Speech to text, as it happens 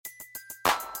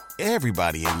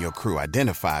Everybody in your crew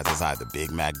identifies as either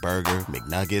Big Mac Burger,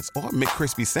 McNuggets, or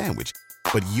McCrispy Sandwich.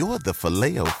 But you're the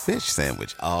Filet-O-Fish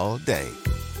Sandwich all day.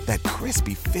 That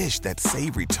crispy fish, that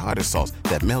savory tartar sauce,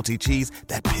 that melty cheese,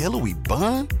 that pillowy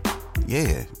bun.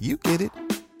 Yeah, you get it.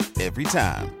 Every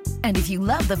time. And if you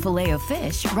love the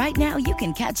Filet-O-Fish, right now you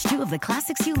can catch two of the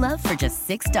classics you love for just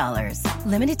 $6.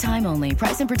 Limited time only.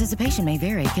 Price and participation may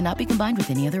vary. Cannot be combined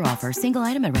with any other offer. Single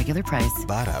item at regular price.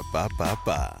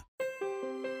 Ba-da-ba-ba-ba.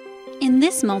 In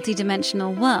this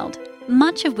multidimensional world,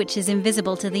 much of which is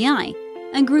invisible to the eye,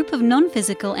 a group of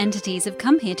non-physical entities have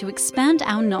come here to expand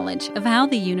our knowledge of how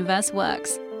the universe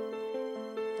works.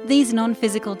 These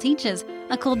non-physical teachers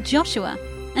are called Joshua,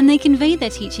 and they convey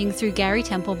their teaching through Gary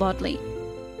Temple Bodley.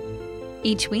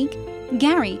 Each week,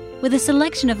 Gary, with a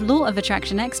selection of law of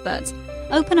attraction experts,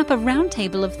 open up a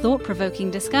roundtable of thought-provoking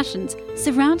discussions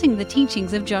surrounding the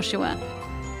teachings of Joshua.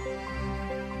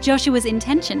 Joshua's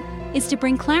intention is to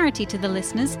bring clarity to the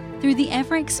listeners through the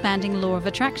ever-expanding law of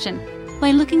attraction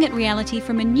by looking at reality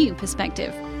from a new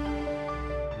perspective.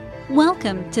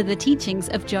 Welcome to the teachings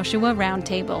of Joshua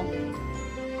Roundtable.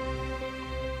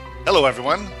 Hello,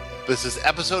 everyone. This is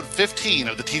episode 15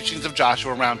 of the Teachings of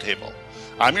Joshua Roundtable.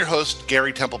 I'm your host,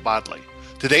 Gary Temple Bodley.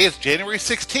 Today is January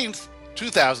 16th,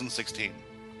 2016.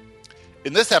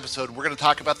 In this episode, we're going to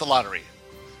talk about the lottery.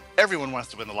 Everyone wants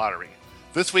to win the lottery.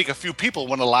 This week, a few people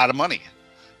won a lot of money.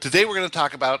 Today, we're going to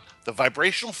talk about the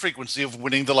vibrational frequency of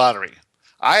winning the lottery.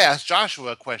 I asked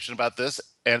Joshua a question about this,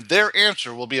 and their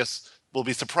answer will be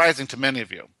surprising to many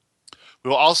of you. We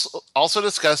will also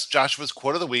discuss Joshua's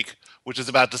quote of the week, which is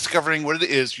about discovering what it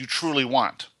is you truly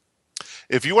want.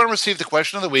 If you want to receive the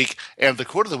question of the week and the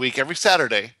quote of the week every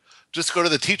Saturday, just go to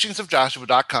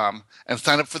theteachingsofjoshua.com and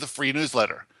sign up for the free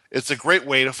newsletter. It's a great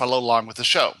way to follow along with the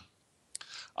show.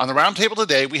 On the roundtable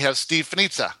today, we have Steve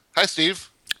Finizza. Hi,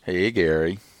 Steve. Hey,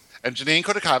 Gary. And Janine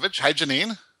Kodakovich. Hi,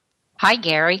 Janine. Hi,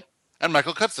 Gary. And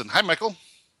Michael Cutson. Hi, Michael.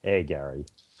 Hey, Gary.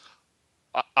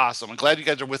 Awesome. I'm glad you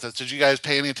guys are with us. Did you guys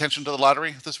pay any attention to the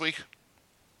lottery this week?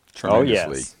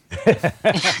 Tremendously. Oh,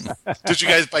 yes. Did you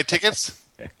guys buy tickets?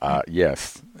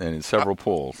 Yes, and in several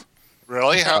pools.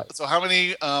 Really? How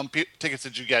many tickets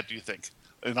did you get, do you think,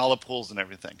 in all the pools and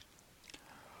everything?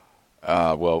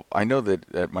 Well, I know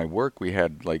that at my work we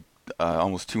had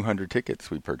almost 200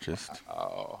 tickets we purchased.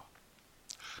 Oh.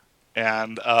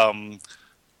 And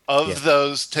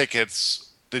those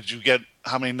tickets,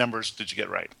 how many numbers did you get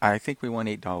right? I think we won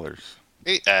 $8.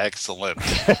 Excellent.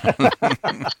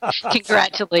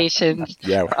 Congratulations.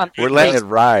 Yeah, we're letting it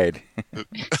ride.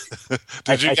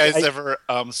 Did you guys ever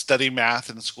study math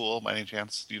in school by any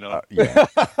chance? Do you know? Yeah.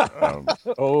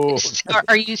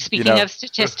 Are you speaking of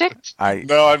statistics?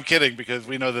 No, I'm kidding, because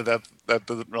we know that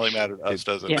doesn't really matter to us,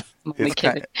 does it? Yeah, I'm only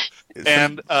kidding.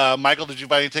 And Michael, did you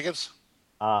buy any tickets?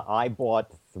 I bought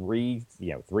three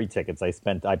tickets.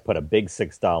 I put a big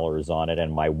 $6 on it,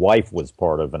 and my wife was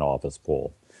part of an office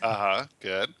pool.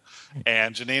 Good.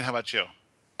 And Janine, how about you?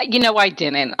 I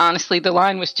didn't. Honestly, the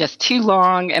line was just too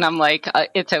long, and I'm like,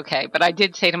 it's okay. But I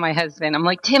did say to my husband, I'm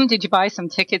like, Tim, did you buy some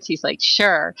tickets? He's like,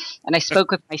 sure. And I spoke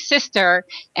with my sister,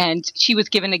 and she was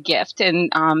given a gift,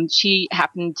 and she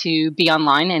happened to be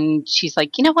online, and she's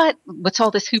like, you know what? What's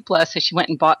all this hoopla? So she went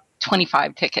and bought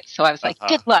 25 tickets. So I was like,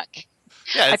 good luck.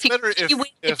 Yeah, it's better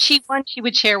if she won, she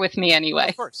would share with me anyway.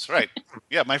 Of course, right.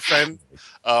 Yeah, my friend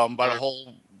bought a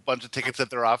whole bunch of tickets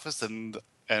at their office, and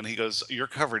he goes, "You're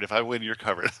covered. If I win, you're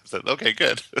covered." I said, "Okay,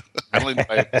 good." We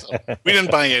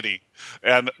didn't buy any.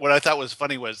 And what I thought was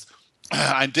funny was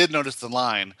I did notice the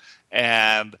line,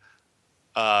 and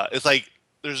it's like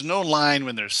there's no line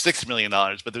when there's $6 million,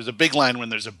 but there's a big line when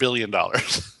there's $1 billion.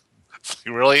 It's like,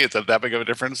 really? It's that big of a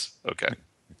difference? Okay,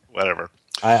 whatever.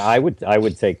 I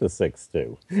would take the 6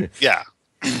 too. Yeah.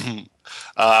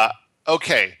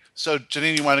 Okay. So,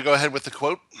 Janine, you want to go ahead with the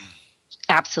quote?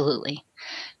 Absolutely.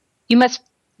 You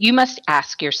must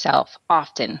ask yourself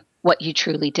often what you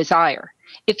truly desire.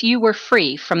 If you were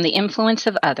free from the influence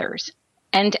of others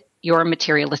and your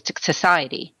materialistic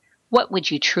society, what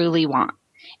would you truly want?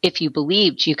 If you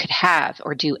believed you could have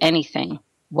or do anything,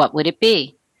 what would it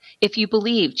be? If you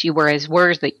believed you were as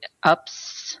worthy,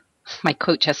 my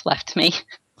quote just left me.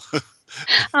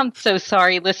 I'm so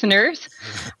sorry, listeners.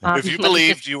 If you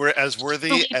believed you were as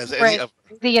worthy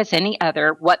as any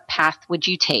other, what path would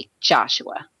you take,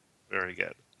 Joshua? Very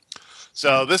good.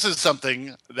 So this is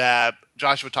something that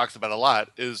Joshua talks about a lot,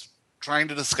 is trying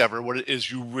to discover what it is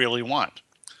you really want.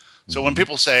 So when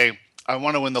people say, I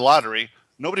want to win the lottery,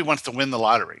 nobody wants to win the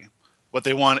lottery. What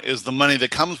they want is the money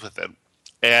that comes with it.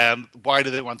 And why do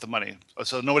they want the money?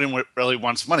 So nobody really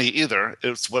wants money either.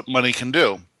 It's what money can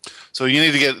do. So you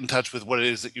need to get in touch with what it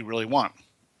is that you really want.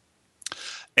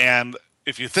 And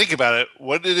if you think about it,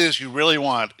 what it is you really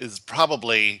want is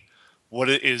probably what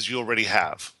it is you already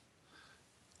have,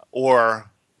 or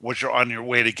what you're on your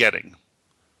way to getting.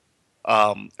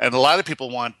 And a lot of people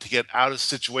want to get out of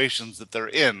situations that they're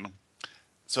in,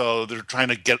 so they're trying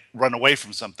to run away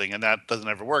from something, and that doesn't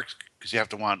ever work because you have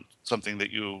to want something that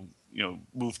you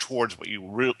move towards what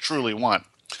you truly want.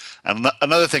 And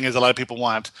another thing is a lot of people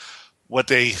want what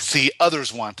they see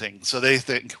others wanting, so they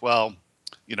think, well,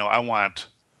 I want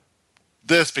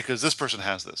this because this person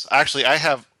has this. Actually, I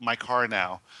have my car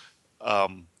now.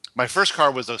 My first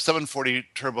car was a 740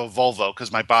 turbo Volvo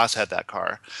because my boss had that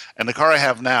car. And the car I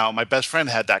have now, my best friend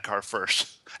had that car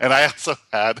first. And I also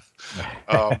had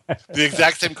the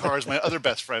exact same car as my other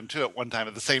best friend, too, at one time,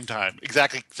 at the same time.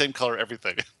 Exactly same color,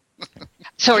 everything.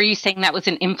 So are you saying that was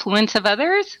an influence of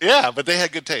others? Yeah, but they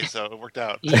had good taste, so it worked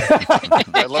out.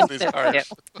 I love these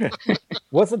cars.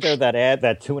 Wasn't there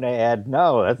that tuna ad?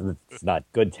 No, that's not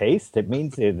good taste. It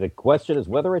means the question is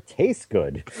whether it tastes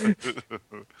good.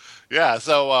 Yeah,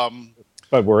 so...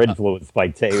 but we're influenced by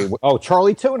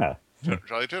Charlie Tuna.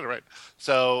 Charlie Tuna, right.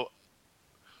 So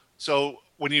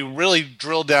when you really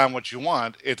drill down what you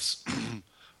want, it's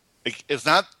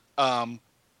not...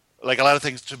 like a lot of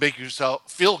things to make yourself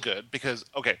feel good because,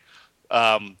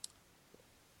 when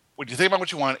you think about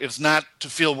what you want, it's not to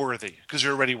feel worthy because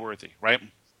you're already worthy, right?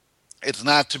 It's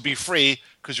not to be free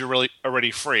because you're really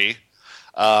already free.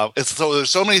 So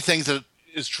there's so many things that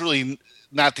is truly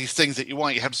not these things that you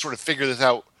want. You have to sort of figure this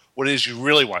out, what it is you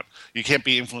really want. You can't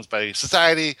be influenced by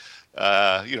society,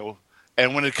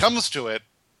 and when it comes to it,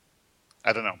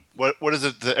 I don't know. What is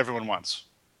it that everyone wants?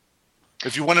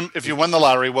 If you won the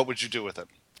lottery, what would you do with it?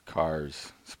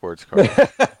 Cars, sports cars.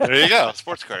 There you go,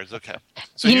 sports cars. Okay,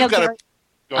 so you've got to.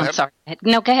 Go ahead. I'm sorry.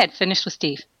 No, go ahead. Finish with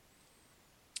Steve.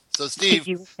 So Steve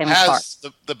has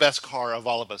the best car of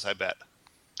all of us, I bet.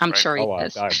 I'm sure he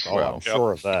does. I'm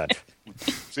sure of that.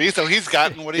 See, so he's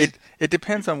gotten what he. It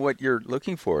depends on what you're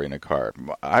looking for in a car.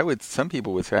 Some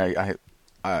people would say,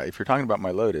 if you're talking about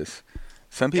my Lotus,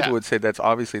 some people would say that's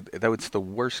the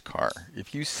worst car.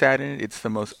 If you sat in it, it's the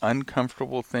most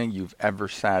uncomfortable thing you've ever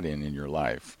sat in your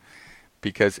life.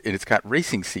 Because it's got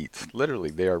racing seats. Literally,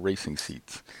 they are racing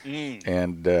seats.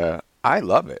 And I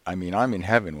love it. I mean, I'm in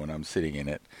heaven when I'm sitting in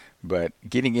it. But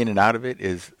getting in and out of it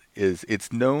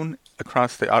it's known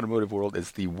across the automotive world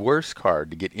as the worst car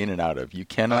to get in and out of. You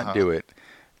cannot do it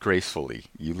gracefully.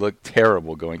 You look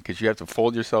terrible going because you have to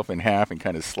fold yourself in half and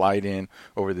kind of slide in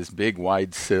over this big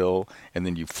wide sill, and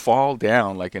then you fall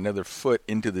down like another foot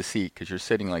into the seat because you're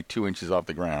sitting like 2 inches off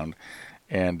the ground.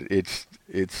 And it's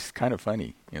kind of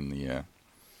funny in the.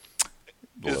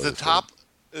 Is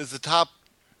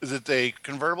it a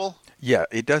convertible? Yeah,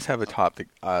 it does have a top.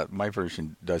 My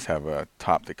version does have a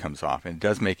top that comes off, and it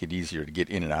does make it easier to get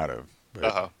in and out of.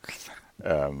 But,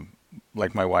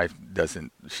 like my wife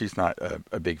doesn't. She's not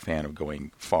a big fan of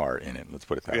going far in it. Let's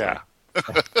put it that way.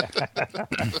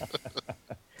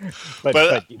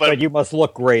 But you must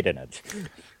look great in it.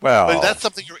 Well, but that's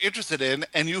something you're interested in,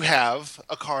 and you have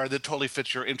a car that totally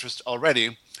fits your interest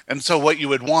already. And so what you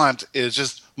would want is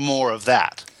just more of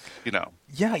that,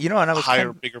 Yeah, and I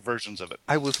was bigger versions of it.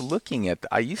 I was looking at.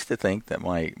 I used to think that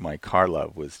my car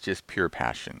love was just pure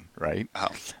passion, right? Oh.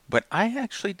 But I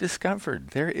actually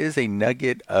discovered there is a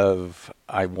nugget of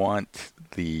I want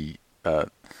the.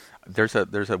 There's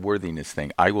a worthiness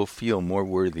thing. I will feel more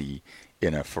worthy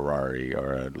in a Ferrari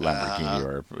or a Lamborghini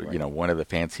or one of the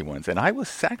fancy ones, and I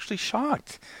was actually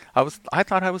shocked. I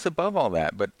thought I was above all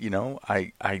that, but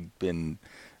I'd been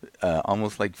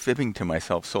almost like fibbing to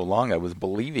myself so long I was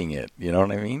believing it. You know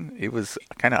what I mean? It was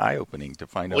kind of eye opening to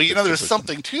find out. Well, there's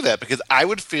something to that because I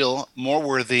would feel more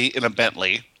worthy in a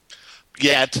Bentley,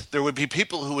 yet there would be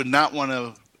people who would not want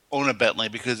to own a Bentley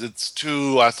because it's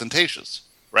too ostentatious,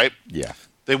 right? Yeah.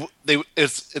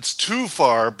 It's too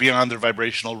far beyond their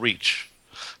vibrational reach.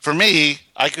 For me,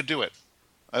 I could do it.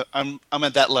 I'm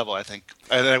at that level, I think,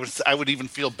 and I would even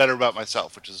feel better about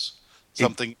myself, which is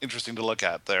something interesting to look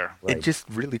at there. Right. It just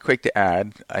really quick to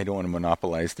add. I don't want to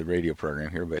monopolize the radio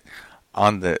program here, but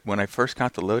when I first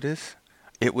got the Lotus,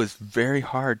 it was very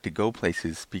hard to go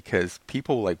places because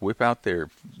people whip out their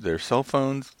cell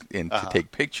phones and to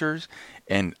take pictures,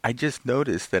 and I just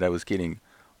noticed that I was getting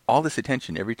all this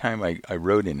attention every time I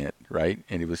rode in it, right?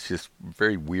 And it was just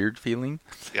very weird feeling.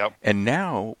 Yep. And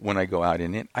now when I go out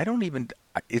in it,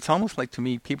 it's almost like to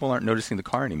me people aren't noticing the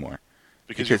car anymore.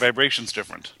 Because your vibration's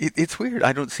different. It's weird.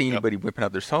 I don't see anybody whipping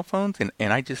out their cell phones,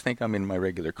 and I just think I'm in my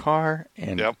regular car,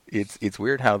 and it's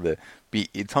weird how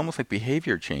it's almost like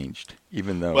behavior changed,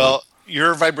 even though. Well,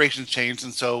 your vibrations changed,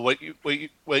 and so what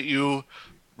you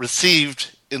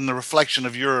received in the reflection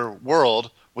of your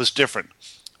world was different.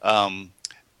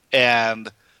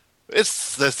 And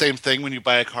it's the same thing when you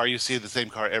buy a car. You see the same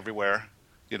car everywhere,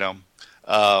 you know.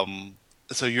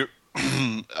 So you're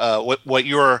what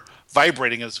you're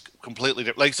vibrating is completely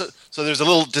different. Like so, there's a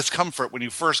little discomfort when you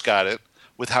first got it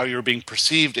with how you're being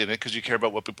perceived in it because you care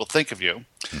about what people think of you,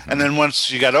 and then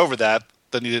once you got over that,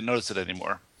 then you didn't notice it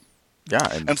anymore. Yeah,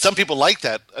 and some people like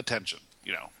that attention,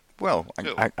 you know. Well,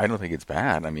 I don't think it's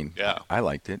bad. I mean, yeah. I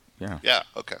liked it. Yeah. Yeah.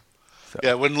 Okay. So.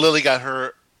 Yeah. When Lily got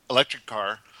her electric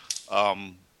car,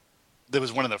 there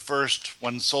was one of the first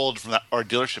ones sold from our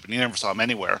dealership, and you never saw them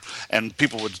anywhere. And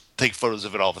people would take photos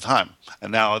of it all the time.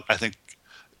 And now I think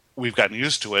we've gotten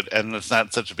used to it, and it's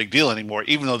not such a big deal anymore.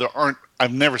 Even though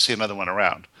I've never seen another one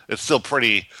around. It's still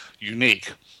pretty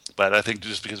unique, but I think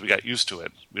just because we got used to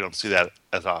it, we don't see that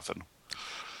as often.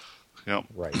 You know,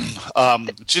 right?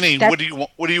 Janine, what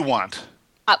do you want?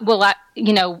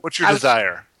 What's your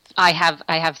desire? I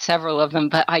have several of them,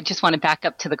 but I just want to back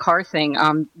up to the car thing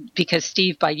because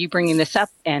Steve, by you bringing this up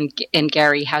and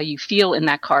Gary, how you feel in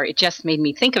that car, it just made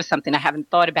me think of something I haven't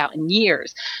thought about in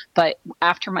years. But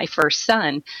after my first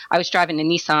son, I was driving a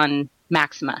Nissan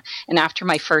Maxima, and after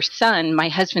my first son, my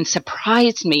husband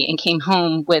surprised me and came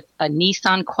home with a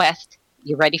Nissan Quest.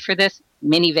 You ready for this?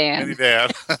 Minivan.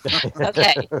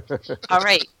 Okay. All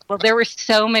right. Well, there were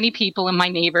so many people in my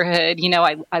neighborhood. You know,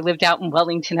 I lived out in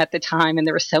Wellington at the time, and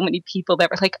there were so many people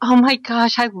that were like, "Oh my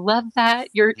gosh, I love that.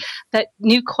 That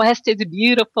new Quest is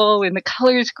beautiful, and the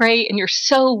color is great, and you're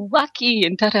so lucky."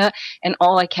 And and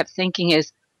all I kept thinking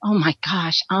is, "Oh my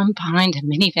gosh, I'm behind a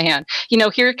minivan." You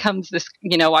know, here comes this.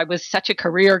 You know, I was such a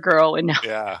career girl, and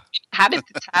now how did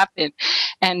this happen?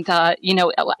 And now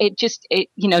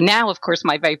of course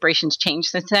my vibrations changed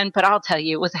since then. But I'll tell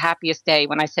you, it was the happiest day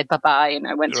when I said bye bye and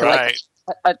I went to like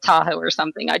a Tahoe or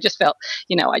something. I just felt,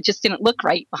 I just didn't look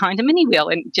right behind a mini wheel,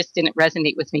 and just didn't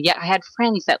resonate with me. Yet I had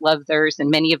friends that loved theirs, and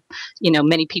many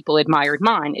people admired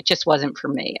mine. It just wasn't for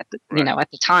me at the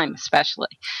time, especially.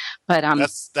 But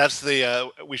that's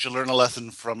we should learn a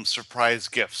lesson from surprise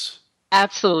gifts.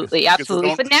 Absolutely.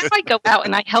 But now I go out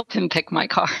and I help him pick my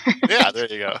car. Yeah, there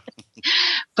you go.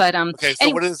 But okay,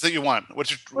 so what is it you want?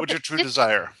 What's your true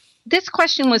desire? This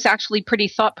question was actually pretty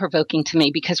thought-provoking to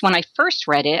me, because when I first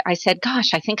read it, I said,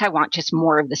 gosh, I think I want just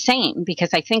more of the same,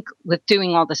 because I think with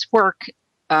doing all this work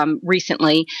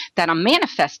recently that I'm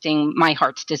manifesting my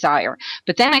heart's desire.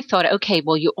 But then I thought, okay,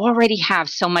 well, you already have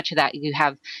so much of that. You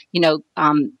have,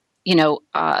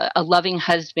 a loving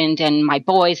husband and my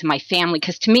boys and my family.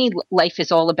 Because to me, life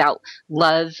is all about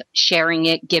love, sharing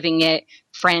it, giving it,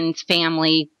 friends,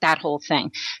 family, that whole thing.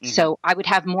 Mm-hmm. So I would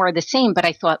have more of the same. But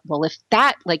I thought, well,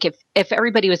 if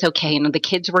everybody was okay and the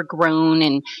kids were grown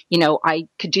and, I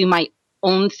could do my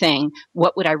own thing,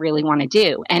 what would I really want to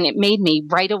do? And it made me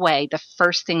right away, the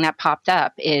first thing that popped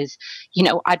up is,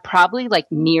 I'd probably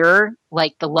mirror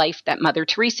the life that Mother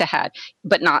Teresa had,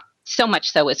 but not so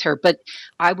much so as her. But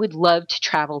I would love to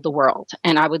travel the world,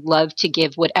 and I would love to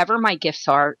give whatever my gifts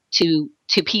are to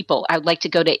people. I would like to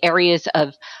go to areas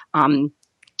of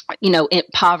in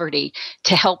poverty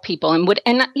to help people.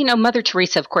 And Mother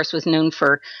Teresa, of course, was known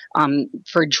for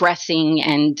dressing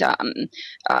and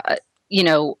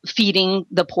feeding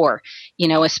the poor,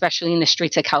 especially in the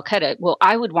streets of Calcutta. Well,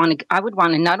 I would want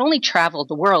to not only travel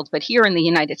the world, but here in the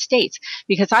United States,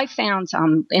 because I found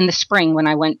in the spring when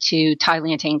I went to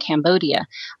Thailand and Cambodia,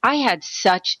 I had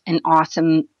such an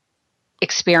awesome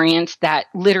experience that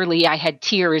literally I had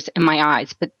tears in my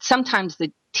eyes, but sometimes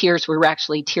the tears were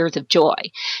actually tears of joy,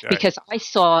 because I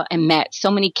saw and met so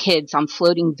many kids on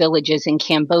floating villages in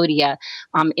Cambodia,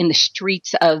 in the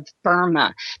streets of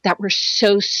Burma, that were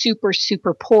so super,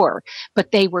 super poor,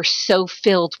 but they were so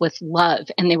filled with love,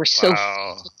 and they were so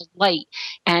filled with light.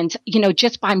 And,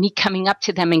 just by me coming up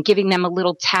to them and giving them a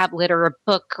little tablet or a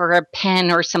book or a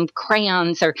pen or some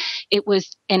crayons, or it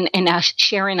was, and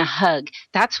sharing a hug.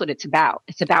 That's what it's about.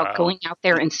 It's about going out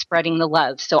there and spreading the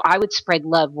love. So I would spread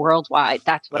love worldwide.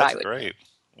 That's I would. Great.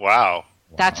 Wow.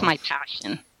 That's my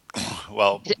passion.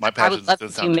 Well, my passion doesn't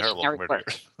sound terrible.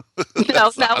 No,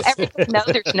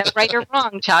 there's no right or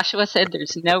wrong. Joshua said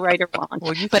there's no right or wrong.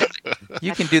 Well, you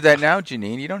can do that now,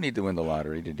 Janine. You don't need to win the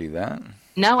lottery to do that.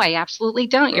 No, I absolutely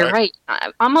don't. You're right.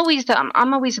 I'm always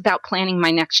about planning my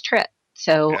next trip.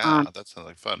 So that sounds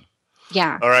like fun.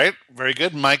 Yeah. All right. Very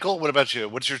good. Michael, what about you?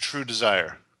 What's your true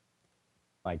desire?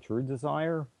 My true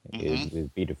desire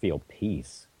would be to feel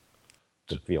peace.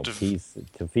 To feel peace,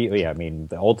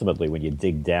 ultimately when you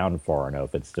dig down far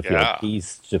enough, it's to feel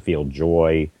peace, to feel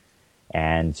joy,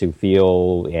 and to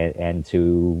feel, and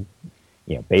to,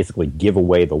 basically give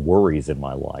away the worries in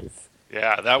my life.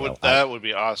 Yeah, that would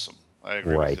be awesome. I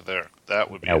agree with you there. That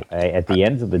would be at the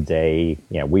end of the day,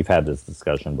 we've had this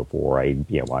discussion before.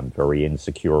 I'm very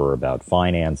insecure about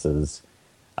finances.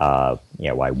 I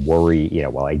worry,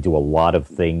 I do a lot of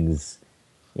things,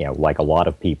 like a lot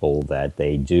of people that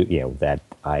they do, that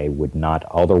I would not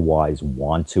otherwise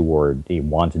want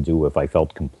to do if I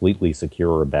felt completely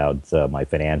secure about my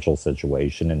financial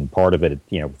situation. And part of it,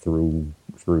 through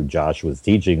Joshua's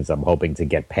teachings, I'm hoping to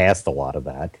get past a lot of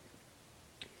that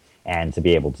and to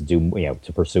be able to do,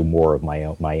 to pursue more of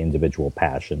my individual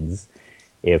passions.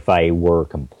 If I were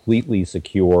completely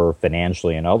secure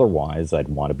financially and otherwise, I'd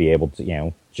want to be able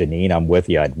to, Janine, I'm with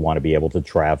you. I'd want to be able to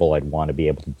travel. I'd want to be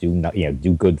able to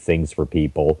do good things for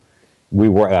people. We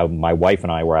were, my wife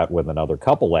and I were out with another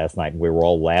couple last night, and we were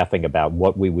all laughing about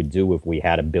what we would do if we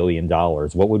had $1 billion.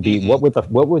 What would be, what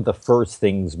would the first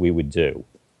things we would do?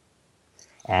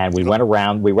 And we went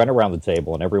around the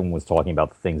table, and everyone was talking about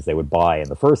the things they would buy. And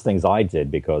the first things I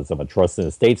did, because I'm a trust and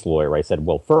estates lawyer, I said,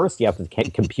 well, first you have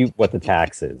to compute what the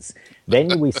tax is.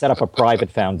 Then we set up a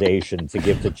private foundation to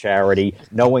give to charity,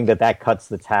 knowing that cuts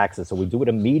the taxes. So we do it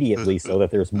immediately so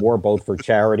that there's more both for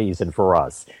charities and for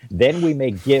us. Then we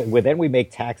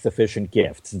make tax efficient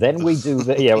gifts. Then we do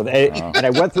and I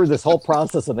went through this whole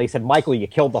process, and they said, Michael, you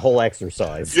killed the whole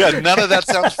exercise. Yeah, none of that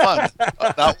sounds fun.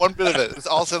 Not one bit of it. It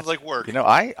all sounds like work.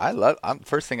 I love.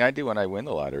 First thing I do when I win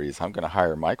the lottery is I'm going to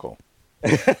hire Michael.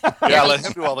 Yeah, let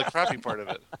him do all the crappy part of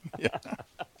it. Yeah.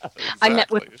 Exactly. I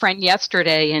met with a friend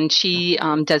yesterday, and she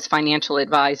does financial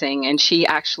advising, and she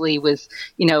actually was,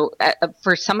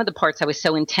 for some of the parts I was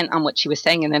so intent on what she was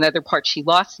saying, and then other parts she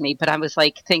lost me. But I was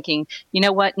like thinking, you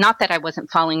know what? Not that I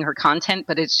wasn't following her content,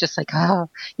 but it's just like,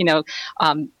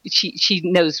 she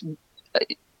knows.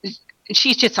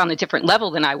 She's just on a different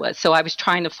level than I was. So I was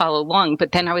trying to follow along.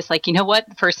 But then I was like, you know what?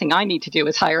 The first thing I need to do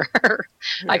is hire her.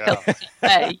 Yeah. I felt the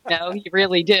same way, you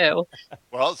really do.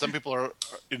 Well, some people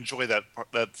enjoy that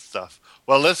stuff.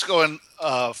 Well, let's go and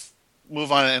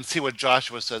move on and see what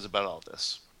Joshua says about all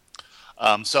this.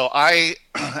 So I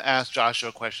asked Joshua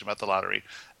a question about the lottery.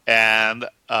 And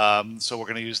so we're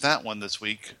going to use that one this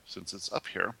week since it's up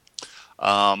here.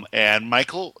 And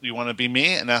Michael, you want to be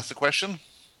me and ask the question?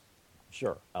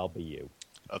 Sure, I'll be you.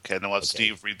 Okay, now let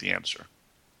Steve read the answer.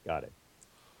 Got it.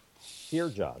 Dear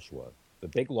Joshua, the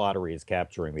big lottery is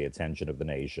capturing the attention of the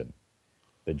nation.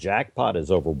 The jackpot is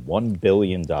over $1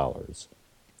 billion.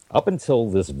 Up until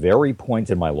this very point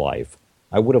in my life,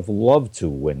 I would have loved to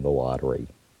win the lottery.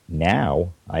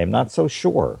 Now, I am not so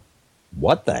sure.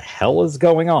 What the hell is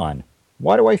going on?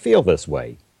 Why do I feel this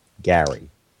way? Gary.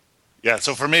 Yeah,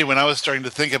 so for me, when I was starting to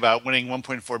think about winning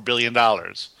 $1.4 billion,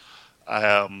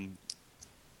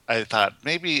 I thought,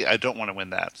 maybe I don't want to win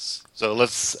that. So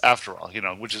let's, after all,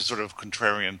 which is sort of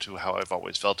contrarian to how I've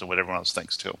always felt and what everyone else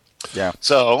thinks too. Yeah.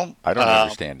 So I don't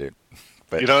understand it.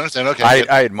 But you don't understand? Okay.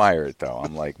 I admire it, though.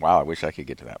 I'm like, wow, I wish I could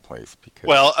get to that place.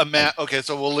 Okay,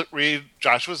 so we'll read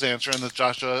Joshua's answer, and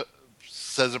Joshua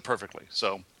says it perfectly.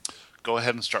 So go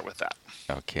ahead and start with that.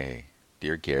 Okay.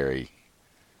 Dear Gary,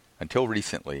 until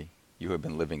recently, you have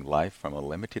been living life from a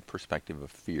limited perspective of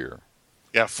fear.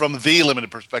 Yeah, from the limited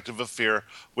perspective of fear,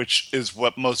 which is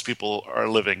what most people are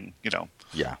living,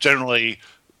 Yeah. Generally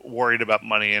worried about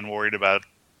money and worried about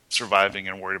surviving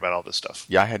and worried about all this stuff.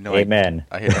 Yeah, I had no Amen.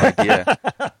 I had no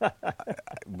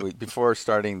idea. Before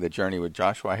starting the journey with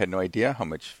Joshua, I had no idea how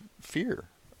much fear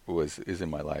is in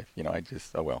my life. I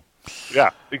just, oh well. Yeah,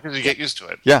 because you get used to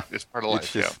it. Yeah. It's part of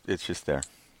life. It's just there.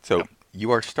 So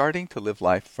you are starting to live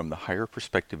life from the higher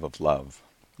perspective of love.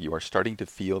 You are starting to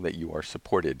feel that you are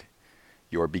supported.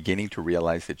 You are beginning to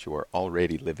realize that you are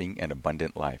already living an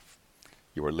abundant life.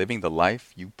 You are living the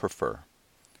life you prefer.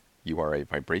 You are a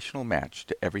vibrational match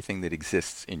to everything that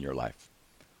exists in your life.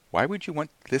 Why would you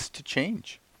want this to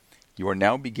change? You are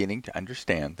now beginning to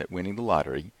understand that winning the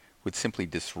lottery would simply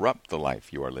disrupt the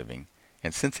life you are living.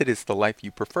 And since it is the life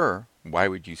you prefer, why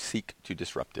would you seek to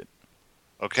disrupt it?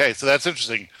 Okay, so that's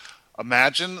interesting.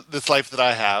 Imagine this life that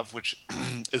I have, which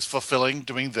is fulfilling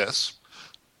doing this.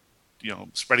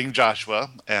 Spreading Joshua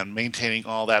and maintaining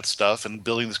all that stuff and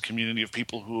building this community of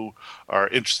people who are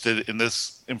interested in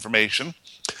this information.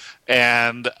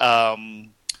 And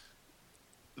then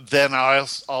I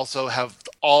also have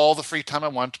all the free time I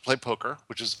want to play poker,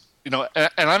 which is, and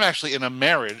I'm actually in a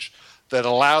marriage that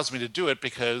allows me to do it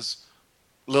because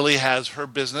Lily has her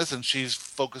business and she's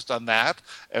focused on that.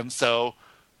 And so,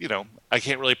 I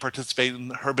can't really participate in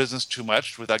her business too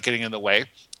much without getting in the way.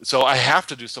 So I have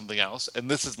to do something else, and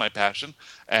this is my passion.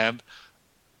 And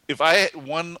if I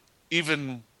won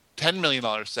even $10 million,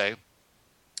 say,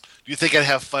 do you think I'd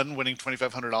have fun winning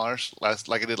 $2,500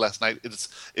 like I did last night?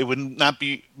 It would not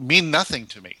mean nothing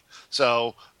to me.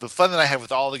 So the fun that I have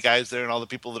with all the guys there and all the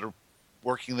people that are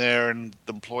working there and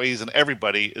the employees and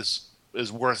everybody is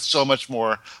worth so much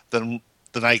more than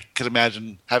I could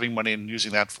imagine having money and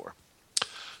using that for.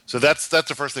 So that's the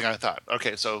first thing I thought.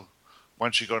 Okay, so why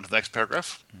don't you go into the next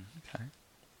paragraph? Okay.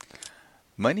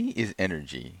 Money is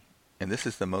energy, and this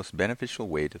is the most beneficial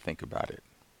way to think about it.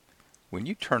 When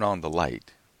you turn on the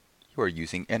light, you are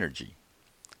using energy.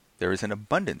 There is an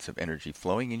abundance of energy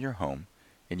flowing in your home,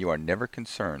 and you are never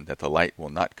concerned that the light will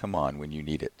not come on when you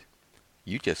need it.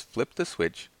 You just flip the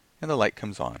switch, and the light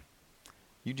comes on.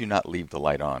 You do not leave the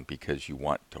light on because you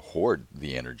want to hoard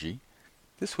the energy.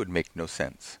 This would make no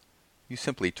sense. You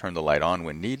simply turn the light on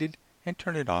when needed and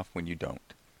turn it off when you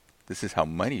don't. This is how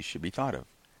money should be thought of.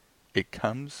 It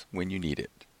comes when you need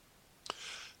it.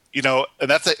 And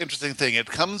that's an interesting thing. It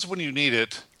comes when you need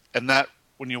it and not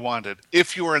when you want it,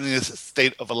 if you are in this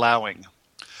state of allowing.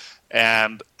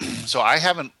 And so I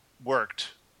haven't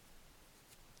worked.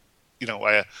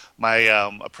 My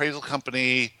appraisal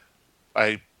company,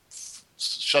 I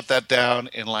shut that down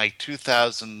in like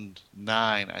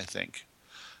 2009, I think.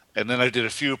 And then I did a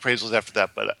few appraisals after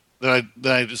that, but then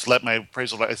I just let my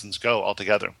appraisal license go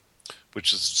altogether,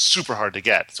 which is super hard to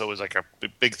get. So it was like a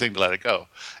big thing to let it go.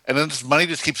 And then this money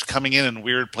just keeps coming in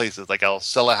weird places. Like I'll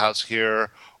sell a house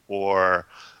here, or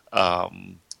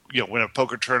win a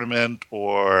poker tournament,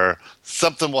 or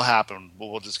something will happen.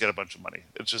 We'll just get a bunch of money.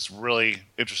 It's just really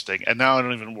interesting. And now I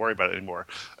don't even worry about it anymore.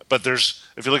 But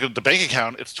if you look at the bank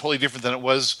account, it's totally different than it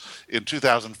was in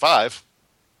 2005.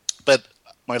 But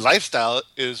my lifestyle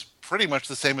is pretty much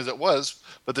the same as it was,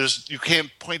 but you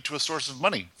can't point to a source of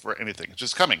money for anything. It's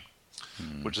just coming,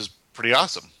 which is pretty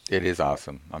awesome. It is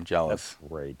awesome. I'm jealous. That's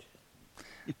great.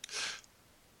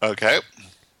 Okay.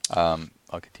 I'll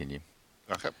continue.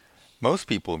 Okay. Most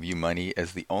people view money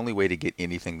as the only way to get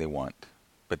anything they want,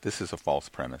 but this is a false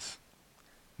premise.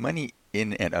 Money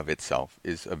in and of itself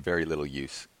is of very little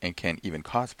use and can even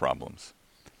cause problems.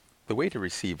 The way to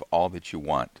receive all that you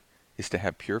want is to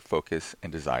have pure focus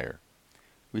and desire.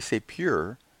 We say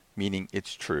pure, meaning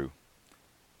it's true.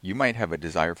 You might have a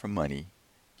desire for money,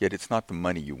 yet it's not the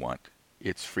money you want.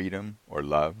 It's freedom, or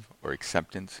love, or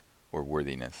acceptance, or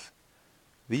worthiness.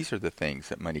 These are the things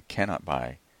that money cannot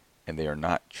buy, and they are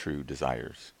not true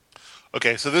desires.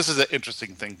 Okay, so this is an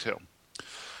interesting thing too.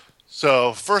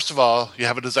 So first of all, you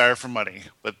have a desire for money,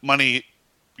 but money,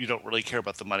 you don't really care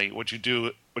about the money. What you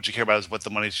care about is what the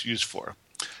money is used for.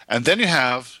 And then you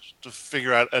have to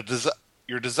figure out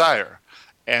your desire.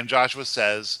 And Joshua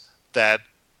says that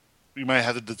you might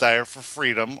have the desire for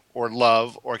freedom, or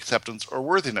love, or acceptance, or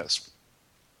worthiness.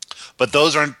 But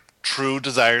those aren't true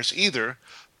desires either,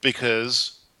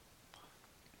 because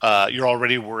you're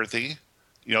already worthy,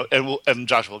 and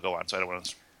Joshua will go on, so I don't want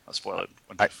to spoil it.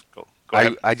 Go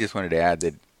ahead. I just wanted to add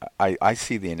that I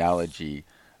see the analogy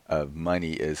of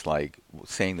money as like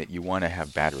saying that you want to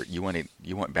have you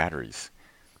want batteries.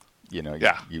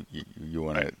 Yeah. You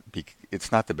want to be.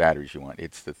 It's not the batteries you want;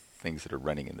 it's the things that are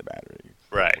running in the battery.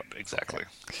 Right. Exactly.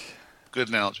 Okay. Good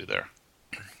analogy there.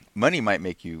 Money might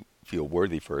make you feel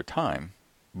worthy for a time,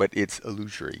 but it's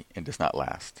illusory and does not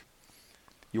last.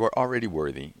 You are already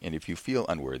worthy, and if you feel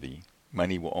unworthy,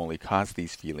 money will only cause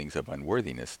these feelings of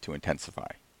unworthiness to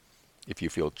intensify. If you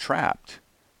feel trapped,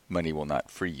 money will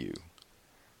not free you.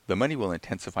 The money will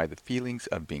intensify the feelings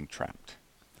of being trapped.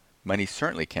 Money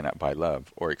certainly cannot buy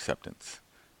love or acceptance.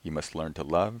 You must learn to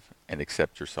love and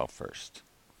accept yourself first.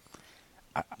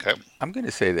 Okay. I'm going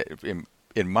to say that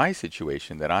in my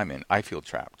situation that I'm in, I feel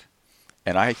trapped,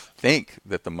 and I think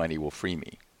that the money will free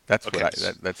me. That's okay.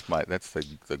 That's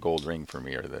the gold ring for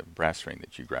me, or the brass ring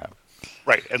that you grab.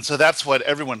 Right, and so that's what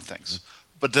everyone thinks,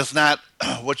 but does not.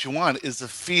 What you want is the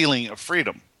feeling of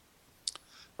freedom,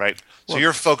 right? So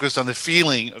you're focused on the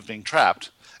feeling of being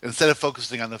trapped instead of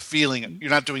focusing on the feeling. You're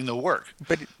not doing the work.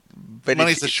 But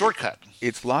money's the shortcut.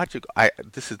 It's logic.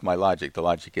 This is my logic. The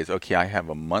logic is, okay, I have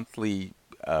a monthly.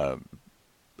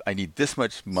 I need this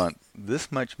much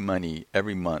money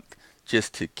every month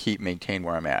just to maintain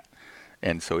where I'm at.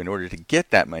 And so in order to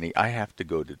get that money, I have to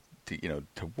go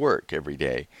to work every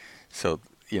day. So,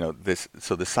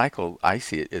 the cycle, I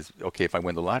see it is, okay, if I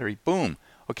win the lottery, boom,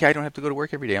 okay, I don't have to go to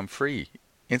work every day. I'm free.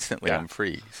 Instantly, yeah. I'm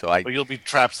free. But you'll be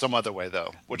trapped some other way,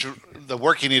 though. The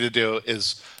work you need to do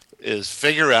is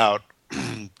figure out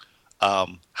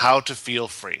how to feel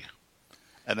free,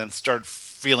 and then start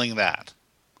feeling that.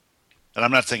 And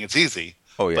I'm not saying it's easy.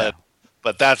 Oh yeah.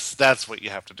 But that's what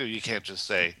you have to do. You can't just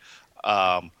say,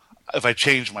 if I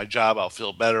change my job, I'll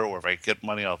feel better, or if I get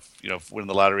money, I'll win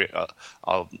the lottery,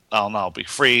 I'll be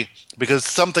free. Because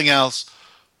something else,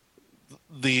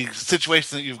 the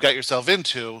situation that you've got yourself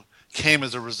into, came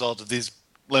as a result of these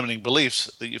limiting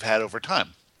beliefs that you've had over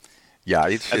time. Yeah,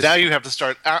 and now you have to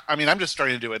start. I mean, I'm just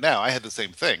starting to do it now. I had the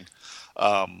same thing.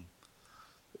 I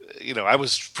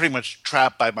was pretty much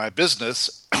trapped by my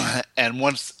business, and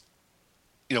once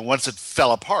it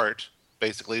fell apart,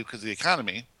 basically because of the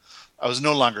economy, I was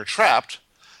no longer trapped,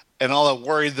 and all the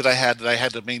worry that I had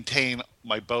to maintain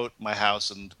my boat, my house,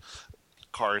 and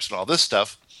cars and all this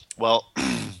stuff. Well,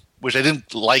 which I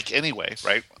didn't like anyway,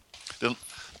 right?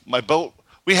 My boat.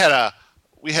 We had a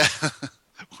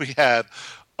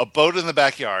boat in the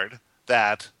backyard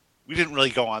that we didn't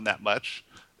really go on that much.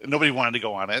 Nobody wanted to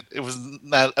go on it. It was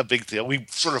not a big deal. We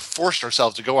sort of forced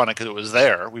ourselves to go on it because it was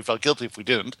there. We felt guilty if we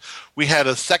didn't. We had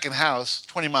a second house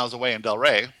 20 miles away in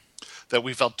Delray that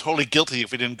we felt totally guilty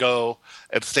if we didn't go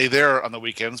and stay there on the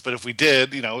weekends. But if we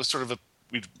did, it was sort of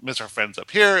we'd miss our friends up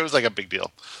here. It was like a big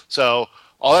deal. So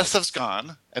all that stuff's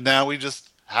gone, and now we just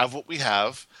have what we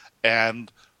have,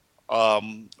 and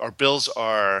our bills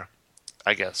are,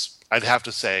 I guess, I'd have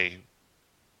to say,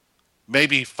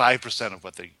 maybe 5% of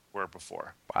what they were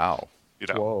before. Wow.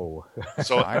 Whoa.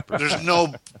 So there's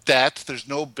no debt, there's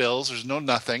no bills, there's no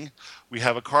nothing. We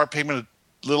have a car payment,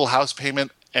 a little house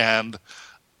payment, and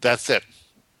that's it.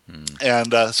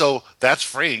 And so that's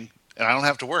freeing, and I don't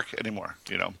have to work anymore,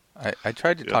 I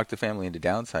tried to talk the family into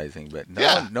downsizing, but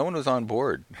no one was on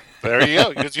board. There you go,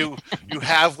 because you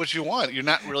have what you want. You're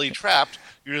not really trapped.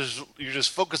 You're just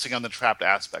focusing on the trapped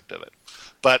aspect of it.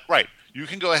 But right, you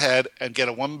can go ahead and get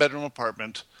a 1-bedroom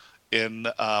apartment in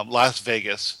Las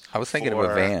Vegas. I was thinking of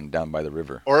a van down by the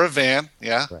river. Or a van,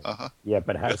 yeah. Right. Uh-huh. Yeah,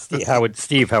 but how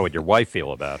would your wife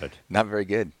feel about it? Not very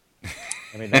good.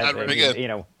 I mean, Not very good.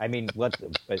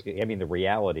 The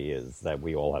reality is that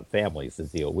we all have families to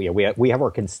deal. We have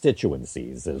our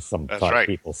constituencies, as some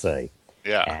people say.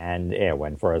 Yeah. And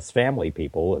when for us family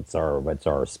people, it's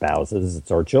our spouses,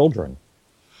 it's our children.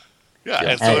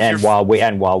 Yeah. And while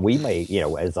we may,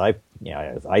 as I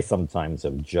sometimes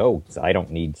have joked, I don't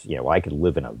need, I could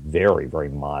live in a very, very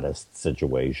modest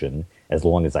situation as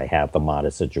long as I have the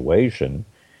modest situation.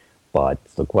 But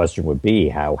the question would be,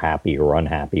 how happy or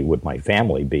unhappy would my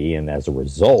family be? And as a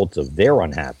result of their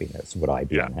unhappiness, would I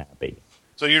be unhappy?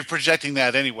 So you're projecting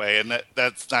that anyway, and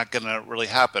that's not going to really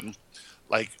happen.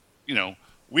 Like,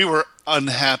 we were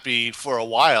unhappy for a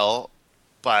while,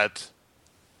 but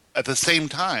at the same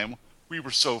time, we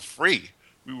were so free.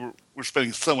 We're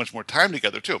spending so much more time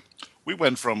together, too. We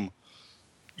went from,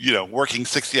 working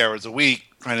 60 hours a week,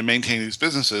 trying to maintain these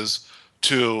businesses,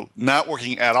 to not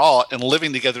working at all and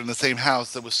living together in the same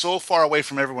house that was so far away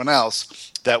from everyone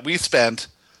else that we spent,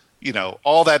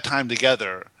 all that time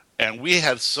together, and we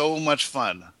had so much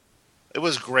fun. It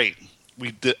was great.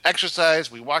 We did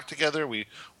exercise, we walked together, we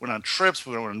went on trips,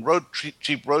 we went on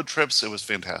cheap road trips. It was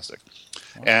fantastic.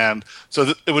 Wow. And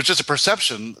so it was just a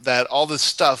perception that all this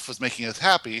stuff was making us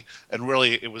happy, and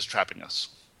really it was trapping us.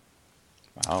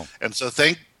 Wow. And so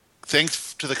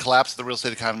thanks to the collapse of the real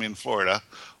estate economy in Florida,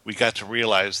 we got to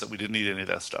realize that we didn't need any of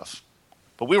that stuff.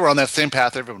 But we were on that same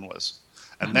path everyone was.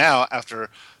 And now, after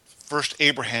first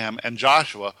Abraham and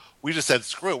Joshua, we just said,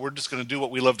 screw it, we're just going to do what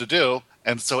we love to do.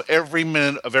 And so every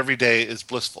minute of every day is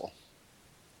blissful.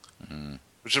 Mm-hmm.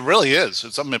 Which it really is.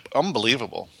 It's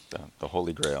unbelievable. The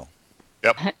Holy Grail.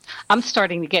 Yep. I'm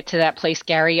starting to get to that place,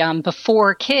 Gary.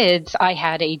 Before kids, I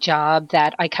had a job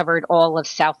that I covered all of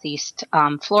Southeast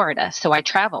Florida. So I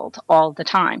traveled all the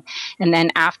time. And then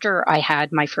after I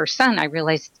had my first son, I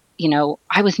realized,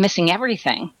 I was missing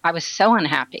everything. I was so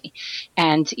unhappy.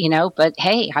 And, but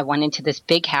hey, I went into this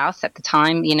big house at the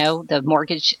time, the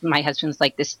mortgage, my husband's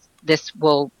like, this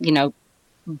will,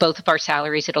 both of our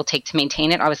salaries it'll take to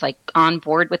maintain it. I was like on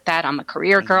board with that. I'm a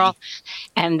career girl.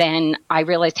 And then I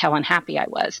realized how unhappy I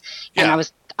was. Yeah.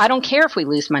 And I don't care if we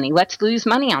lose money. Let's lose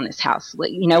money on this house.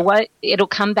 You know what? It'll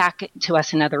come back to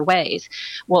us in other ways.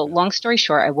 Well, long story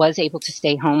short, I was able to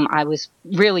stay home. I was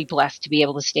really blessed to be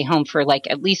able to stay home for like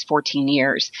at least 14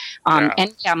 years.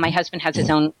 And my husband has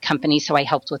his own company, so I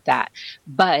helped with that.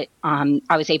 But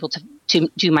I was able to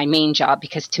do my main job,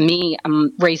 because to me,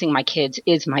 raising my kids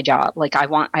is my job. Like I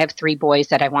have 3 boys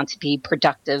that I want to be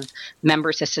productive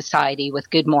members of society with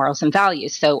good morals and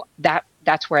values. So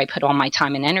that's where I put all my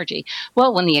time and energy.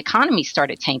 Well, when the economy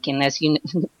started tanking, as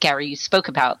Gary, you spoke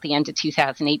about the end of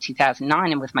 2008,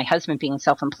 2009, and with my husband being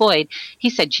self-employed,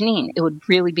 he said, Janine, it would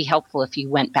really be helpful if you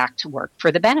went back to work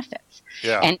for the benefits.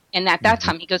 Yeah. And at that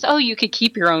time, he goes, oh, you could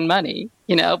keep your own money,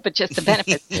 but just the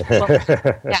benefits.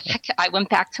 I went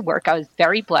back to work. I was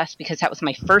very blessed because that was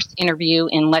my first interview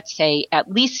in, let's say,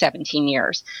 at least 17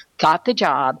 years. Got the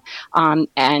job,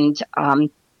 and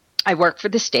I worked for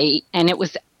the state, and it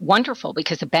was wonderful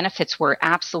because the benefits were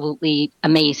absolutely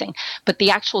amazing. But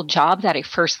the actual job that I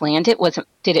first landed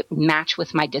did it match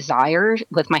with my desire,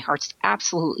 with my heart's?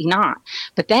 Absolutely not.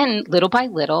 But then little by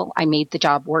little, I made the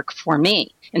job work for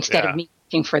me instead of me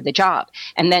working for the job.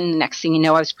 And then the next thing you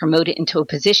know, I was promoted into a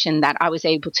position that I was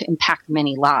able to impact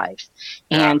many lives,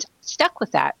 and stuck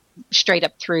with that straight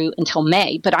up through until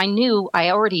May. But I knew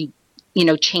I already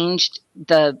changed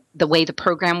the way the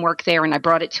program worked there, and I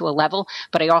brought it to a level,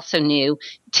 but I also knew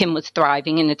Tim was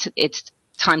thriving, and it's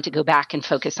time to go back and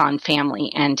focus on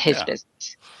family and his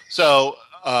business. So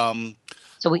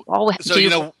we all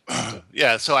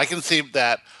so I can see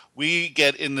that we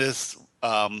get in this,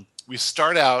 we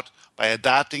start out by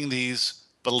adopting these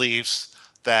beliefs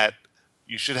that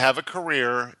you should have a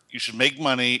career, you should make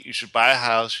money, you should buy a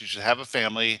house, you should have a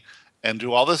family, and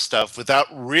do all this stuff without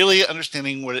really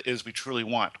understanding what it is we truly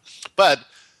want. But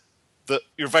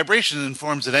your vibration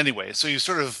informs it anyway. So you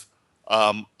sort of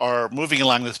are moving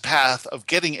along this path of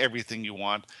getting everything you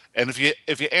want. And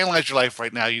if you analyze your life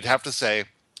right now, you'd have to say,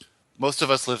 most of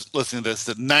us listening to this,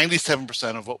 that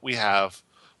 97% of what we have,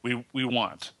 we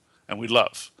want and we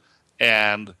love.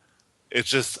 And it's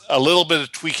just a little bit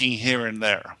of tweaking here and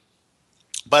there.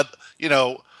 But,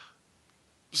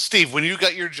 Steve, when you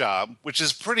got your job, which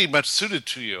is pretty much suited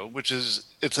to you,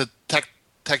 it's a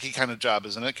techie kind of job,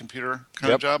 isn't it? Computer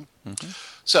kind of job. Mm-hmm.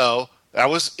 So that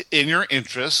was in your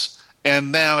interest,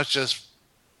 and now it's just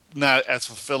not as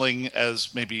fulfilling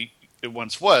as maybe it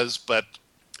once was, but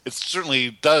it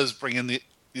certainly does bring in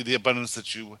the abundance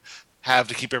that you have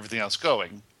to keep everything else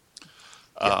going.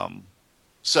 Yeah.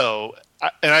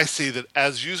 I see that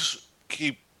as you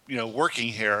keep working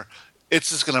here, it's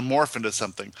just going to morph into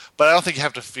something. But I don't think you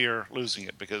have to fear losing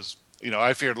it, because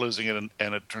I feared losing it,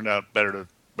 and it turned out better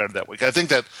that way. I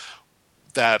think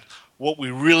that what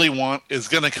we really want is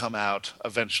going to come out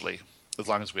eventually, as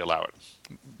long as we allow it.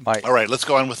 All right, let's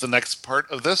go on with the next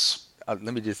part of this. Let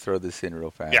me just throw this in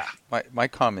real fast. Yeah. My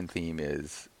common theme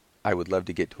is I would love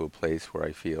to get to a place where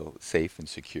I feel safe and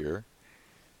secure,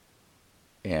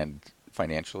 and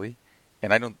financially,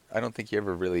 and I don't think you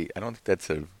ever really. I don't think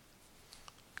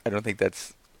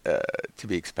that's to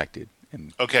be expected.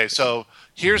 Okay, so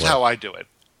here's how I do it.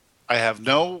 I have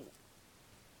no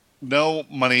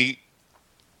money.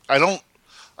 I know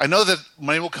that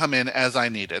money will come in as I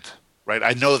need it, right?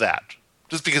 I know that,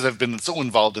 just because I've been so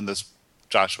involved in this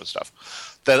Joshua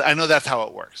stuff, that I know that's how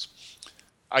it works.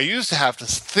 I used to have to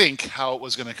think how it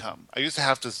was going to come. I used to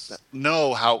have to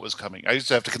know how it was coming. I used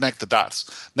to have to connect the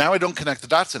dots. Now I don't connect the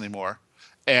dots anymore,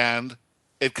 and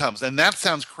it comes. And that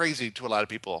sounds crazy to a lot of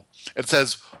people. It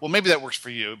says, well, maybe that works for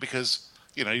you because,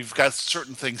 you've got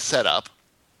certain things set up,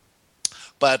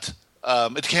 but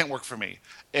it can't work for me.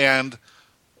 And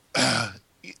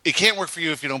it can't work for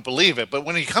you if you don't believe it. But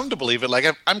when you come to believe it, like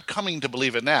I'm coming to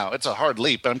believe it now. It's a hard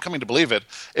leap, but I'm coming to believe it.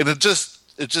 And it's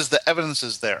just the evidence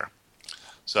is there.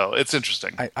 So it's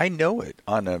interesting. I know it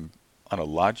on a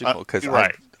logical, because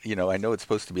right. I know it's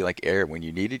supposed to be like air. When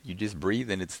you need it, you just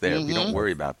breathe and it's there. Mm-hmm. We don't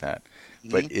worry about that.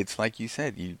 But it's like you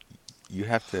said, you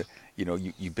have to,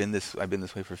 I've been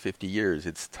this way for 50 years.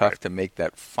 It's tough to make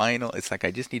that final. It's like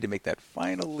I just need to make that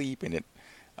final leap, and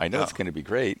I know it's going to be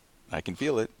great. I can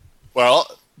feel it.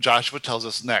 Well, Joshua tells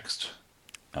us next,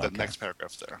 the next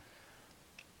paragraph there.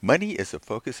 Money is a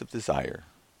focus of desire,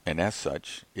 and as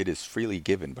such, it is freely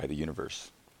given by the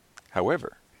universe.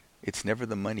 However, it's never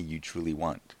the money you truly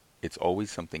want. It's always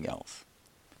something else.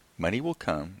 Money will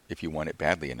come if you want it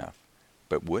badly enough.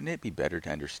 But wouldn't it be better to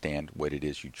understand what it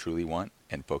is you truly want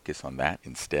and focus on that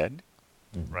instead?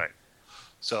 Right.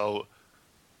 So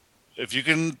if you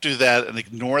can do that and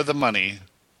ignore the money,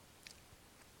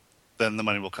 then the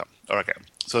money will come. Okay.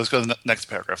 So let's go to the next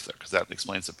paragraph there, because that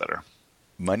explains it better.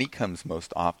 Money comes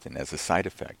most often as a side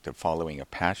effect of following a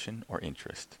passion or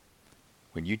interest.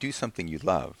 When you do something you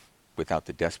love without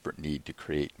the desperate need to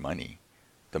create money,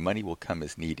 the money will come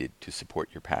as needed to support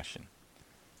your passion.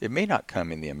 It may not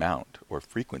come in the amount or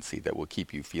frequency that will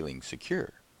keep you feeling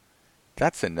secure.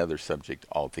 That's another subject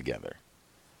altogether.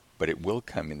 But it will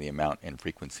come in the amount and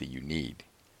frequency you need.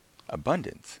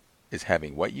 Abundance is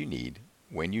having what you need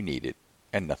when you need it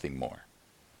and nothing more.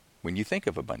 When you think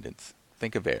of abundance,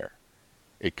 think of air.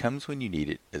 It comes when you need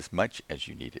it as much as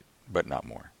you need it, but not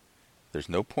more. There's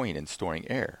no point in storing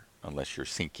air unless you're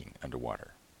sinking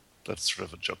underwater. That's sort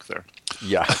of a joke there.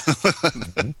 Yeah.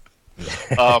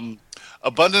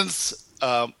 Abundance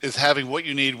is having what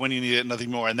you need when you need it,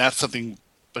 nothing more, and that's something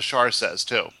Bashar says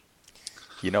too.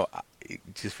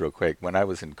 Just real quick, when I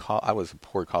was I was a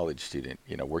poor college student.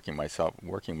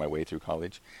 working my way through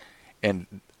college,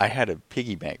 and I had a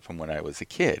piggy bank from when I was a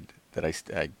kid that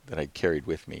I carried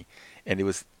with me, and it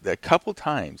was a couple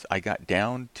times I got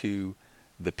down to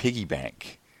the piggy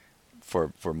bank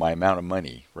for my amount of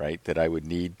money, right, that I would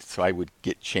need. So I would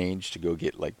get change to go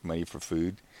get like money for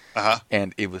food.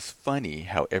 And it was funny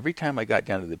how every time I got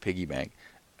down to the piggy bank,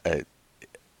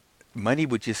 money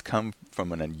would just come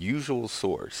from an unusual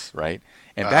source, right?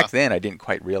 And back then I didn't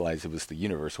quite realize it was the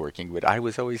universe working, but I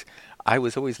was always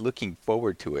looking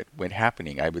forward to it when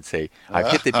happening. I would say,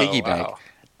 I've hit the piggy bank.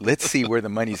 Let's see where the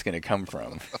money's going to come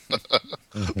from.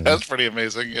 That's pretty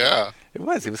amazing. Yeah. It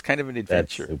was kind of an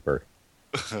adventure. That's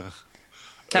super.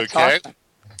 That's okay. awesome.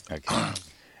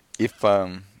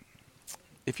 Okay.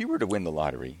 If you were to win the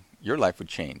lottery, your life would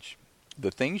change.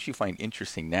 The things you find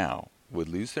interesting now would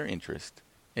lose their interest,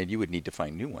 and you would need to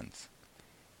find new ones.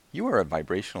 You are a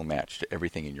vibrational match to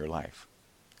everything in your life.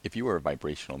 If you are a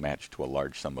vibrational match to a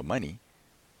large sum of money,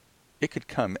 it could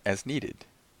come as needed.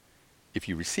 If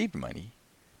you received money,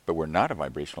 but were not a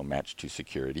vibrational match to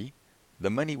security, the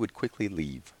money would quickly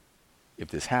leave. If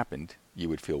this happened, you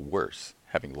would feel worse,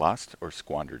 having lost or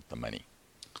squandered the money.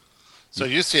 So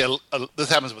you see, this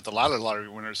happens with a lot of lottery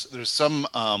winners. There's some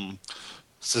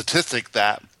statistic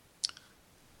that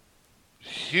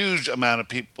huge amount of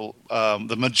people,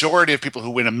 the majority of people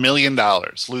who win $1 million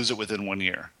lose it within 1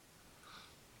 year.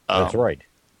 That's right.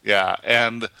 Yeah,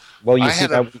 and well, you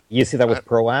see that with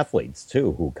pro athletes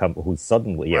too, who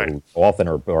suddenly, who often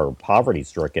are poverty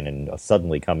stricken and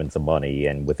suddenly come into money,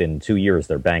 and within 2 years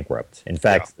they're bankrupt. In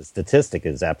fact, the statistic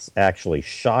is actually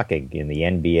shocking in the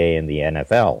NBA and the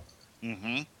NFL.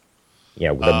 Mm-hmm.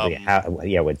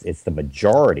 It's the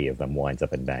majority of them winds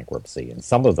up in bankruptcy, and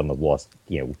some of them have lost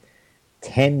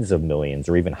tens of millions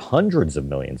or even hundreds of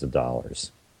millions of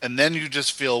dollars. And then you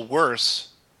just feel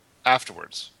worse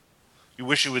afterwards. You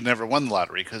wish you had never won the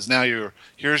lottery, because now here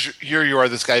you are,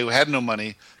 this guy who had no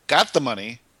money, got the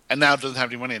money, and now doesn't have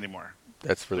any money anymore.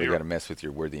 That's really got to mess with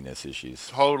your worthiness issues.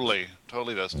 Totally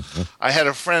does. Mm-hmm. I had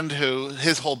a friend who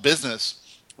his whole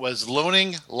business was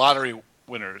loaning lottery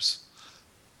winners.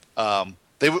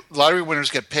 Lottery winners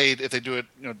get paid if they do it,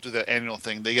 do the annual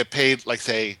thing. They get paid, like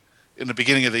say, in the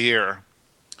beginning of the year.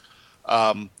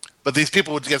 But these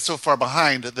people would get so far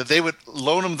behind that they would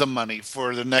loan them the money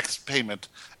for the next payment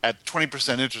at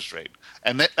 20% interest rate.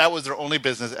 And that was their only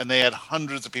business, and they had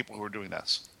hundreds of people who were doing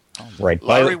this. Right.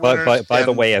 By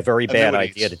the way, a very bad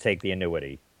idea to take the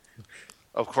annuity.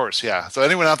 Of course, yeah. So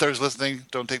anyone out there who's listening,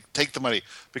 don't take the money,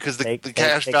 because the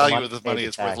cash value of this money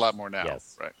is worth a lot more now.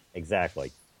 Yes, right.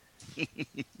 Exactly.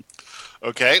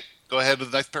 Okay, go ahead to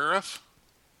the next paragraph.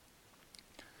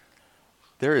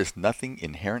 There is nothing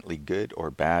inherently good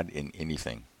or bad in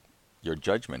anything. Your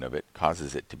judgment of it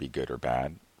causes it to be good or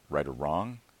bad, right or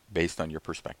wrong, based on your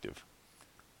perspective.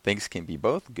 Things can be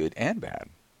both good and bad,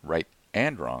 right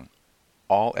and wrong,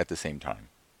 all at the same time.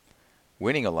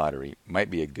 Winning a lottery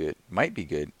might be good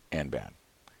and bad.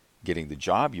 Getting the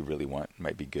job you really want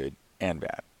might be good and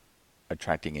bad.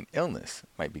 Attracting an illness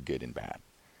might be good and bad.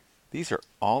 These are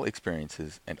all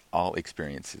experiences, and all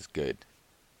experiences good.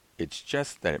 It's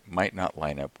just that it might not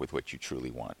line up with what you truly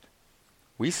want.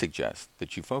 We suggest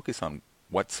that you focus on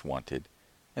what's wanted,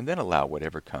 and then allow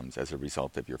whatever comes as a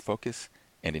result of your focus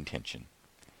and intention.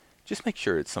 Just make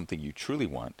sure it's something you truly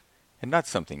want, and not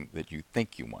something that you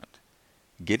think you want.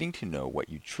 Getting to know what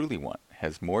you truly want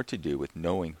has more to do with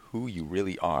knowing who you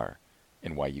really are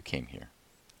and why you came here.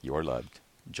 Your loved,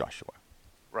 Joshua.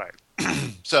 Right.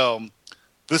 So,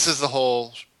 this is the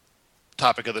whole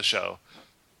topic of the show,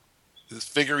 is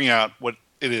figuring out what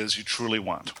it is you truly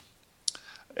want.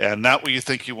 And not what you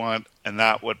think you want, and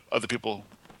not what other people,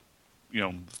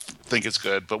 think is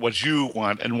good, but what you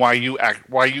want and why you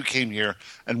came here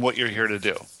and what you're here to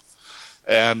do.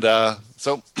 And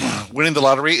so winning the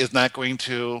lottery is not going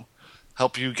to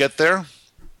help you get there.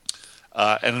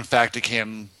 And in fact, it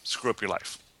can screw up your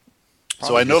life.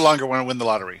 So I no longer want to win the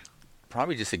lottery.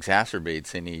 Probably just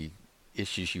exacerbates any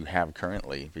issues you have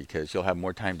currently, because you'll have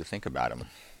more time to think about them.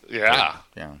 Yeah.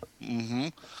 Yeah. Mm-hmm.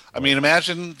 I mean,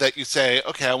 imagine that you say,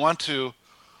 okay, I want to,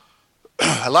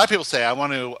 a lot of people say, I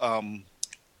want to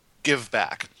give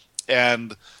back.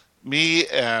 And me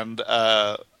and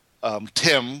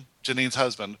Tim, Janine's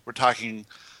husband, were talking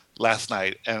last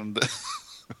night, and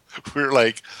we were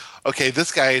like, okay,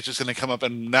 this guy is just going to come up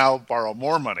and now borrow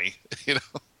more money,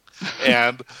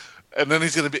 and then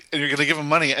he's going to be, and you're going to give him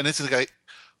money, and this is the guy,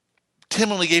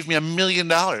 Tim only gave me $1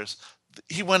 million.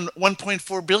 He won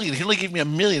 $1.4 billion. He only gave me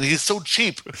 $1 million. He's so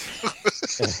cheap.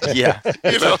 Yeah.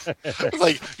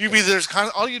 Like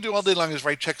all you do all day long is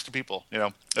write checks to people.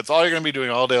 That's all you're going to be doing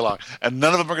all day long, and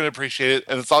none of them are going to appreciate it,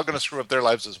 and it's all going to screw up their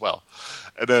lives as well.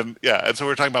 And then and so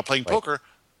we're talking about playing poker.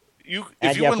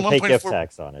 If you have win to pay gift 1.4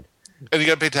 tax on it. And you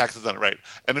got to pay taxes on it, right?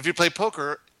 And if you play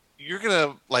poker, you're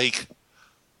gonna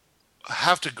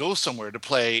have to go somewhere to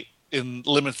play in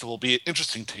limits that will be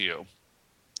interesting to you,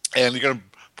 and you're gonna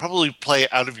probably play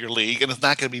out of your league, and it's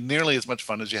not going to be nearly as much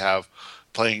fun as you have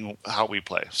playing how we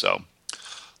play. So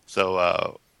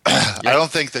I don't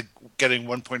think that getting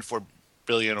 1.4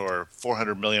 billion or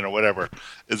 400 million or whatever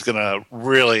is going to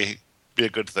really be a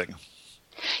good thing.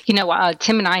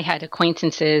 Tim and I had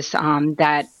acquaintances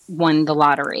that won the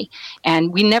lottery,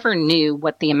 and we never knew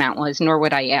what the amount was, nor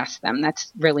would I ask them.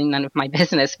 That's really none of my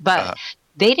business. But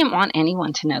they didn't want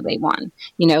anyone to know they won,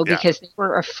 because they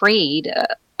were afraid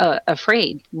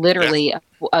literally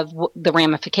of the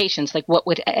ramifications, like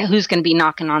who's going to be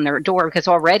knocking on their door, because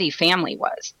already family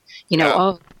was,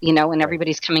 and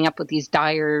everybody's coming up with these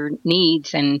dire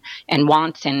needs and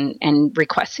wants and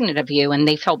requesting it of you, and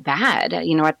they felt bad.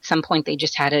 At some point they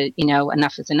just had to,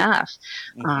 enough is enough,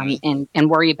 and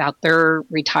worry about their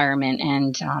retirement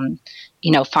and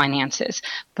finances.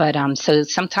 But so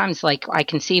sometimes, like, I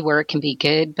can see where it can be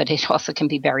good, but it also can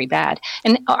be very bad.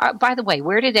 And by the way,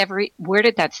 where did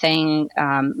that saying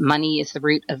money is the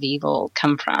root of evil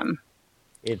come from?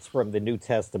 It's from the New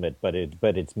Testament, but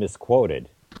it's misquoted.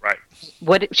 Right.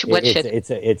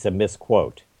 It's a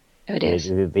misquote. It is.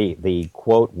 The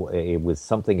quote, it was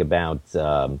something about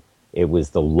it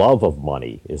was the love of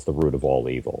money is the root of all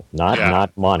evil, not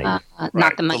money.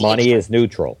 Not the money. Money is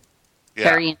neutral. Yeah.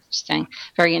 Very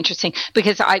interesting.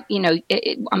 Because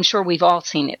I'm sure we've all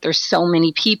seen it. There's so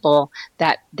many people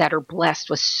that are blessed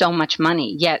with so much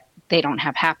money, yet they don't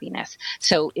have happiness.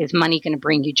 So is money going to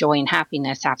bring you joy and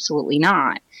happiness? Absolutely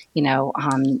not.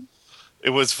 It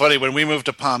was funny when we moved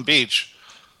to Palm Beach.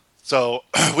 So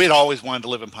we'd always wanted to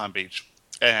live in Palm Beach,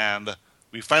 and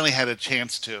we finally had a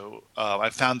chance to. I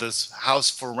found this house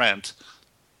for rent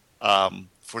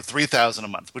for $3,000 a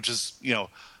month, which is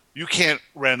you can't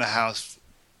rent a house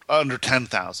under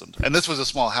 $10,000. And this was a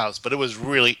small house, but it was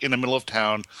really in the middle of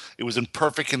town. It was in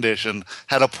perfect condition,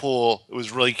 had a pool. It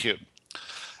was really cute.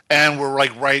 And we're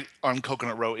right on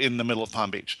Coconut Row in the middle of Palm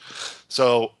Beach.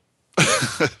 So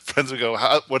friends would go,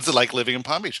 what's it like living in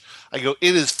Palm Beach? I go,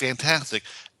 it is fantastic.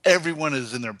 Everyone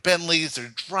is in their Bentleys.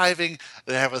 They're driving.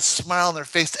 They have a smile on their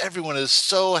face. Everyone is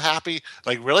so happy.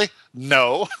 Like, really?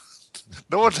 No.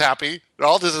 No one's happy. They're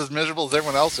all just as miserable as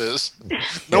everyone else is.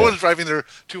 No one's driving their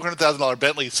 $200,000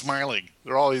 Bentley smiling.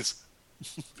 They're always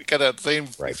got that same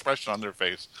expression on their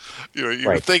face.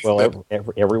 You think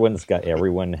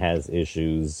everyone has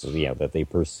issues, that they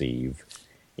perceive.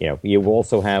 You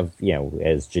also have,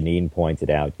 as Janine pointed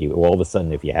out, all of a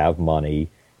sudden, if you have money,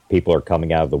 people are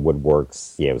coming out of the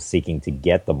woodworks, seeking to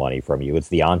get the money from you. It's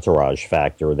the entourage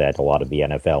factor that a lot of the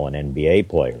NFL and NBA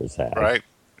players have. Right.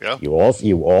 Yeah. You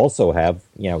also have,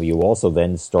 you also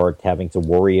then start having to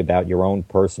worry about your own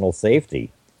personal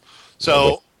safety.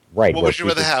 So, what would you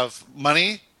rather have,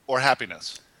 money or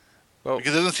happiness? Well,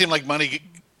 because it doesn't seem like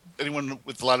anyone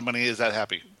with a lot of money is that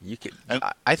happy.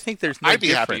 I think there's no I'd be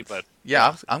difference. happy, but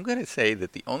yeah, I'm going to say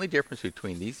that the only difference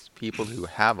between these people who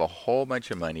have a whole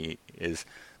bunch of money is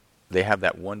they have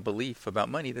that one belief about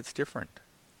money that's different.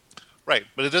 Right,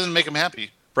 but it doesn't make them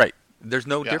happy. Right. There's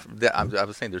no difference. I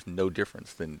was saying there's no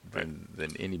difference than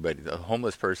anybody. The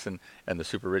homeless person and the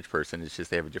super rich person, it's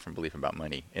just they have a different belief about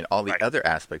money. And all the other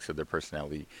aspects of their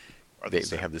personality,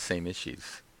 they have the same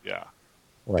issues. Yeah.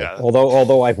 Right. Yeah.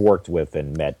 Although I've worked with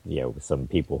and met, some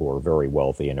people who are very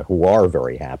wealthy and who are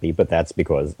very happy, but that's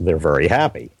because they're very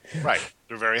happy. Right.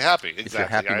 They're very happy. Exactly. If you're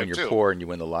happy when you're poor and you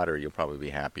win the lottery, you'll probably be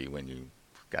happy when you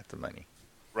got the money.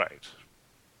 Right.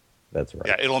 That's right.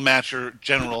 Yeah, it'll match your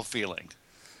general feeling.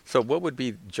 So what would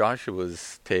be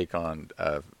Joshua's take on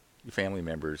family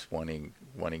members wanting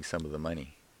some of the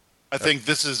money? I think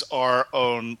this is our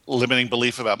own limiting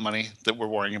belief about money, that we're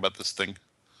worrying about this thing.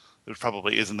 It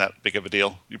probably isn't that big of a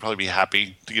deal. You'd probably be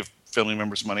happy to give family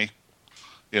members money.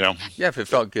 Yeah, if it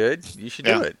felt good, you should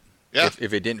do it. Yeah.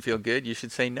 If it didn't feel good, you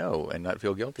should say no and not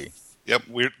feel guilty. Yep.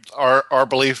 Our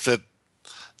belief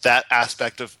that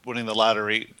aspect of winning the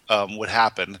lottery would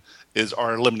happen is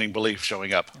our limiting belief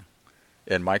showing up.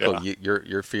 And Michael,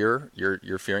 you're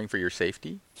fearing for your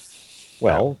safety?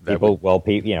 Well,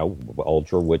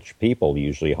 ultra rich people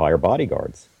usually hire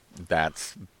bodyguards.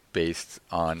 That's based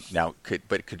on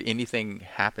could anything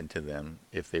happen to them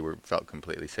if they felt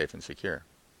completely safe and secure?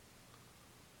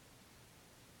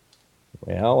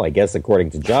 Well, I guess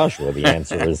according to Joshua, the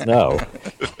answer is no.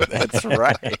 That's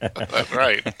right. That's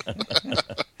right.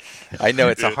 I know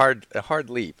it's a hard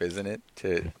leap, isn't it,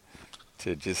 to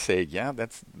just say,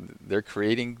 they're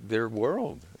creating their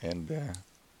world, and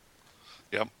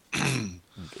yep.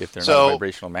 If they're not a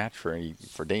vibrational match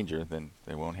for danger, then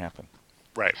it won't happen.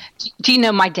 Right. Do you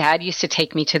know my dad used to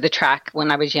take me to the track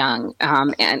when I was young,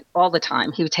 and all the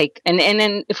time he would take, and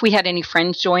then if we had any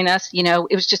friends join us,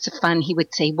 it was just fun. He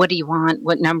would say, "What do you want?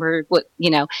 What number?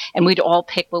 And we'd all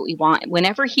pick what we want.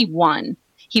 Whenever he won,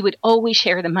 he would always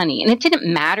share the money, and it didn't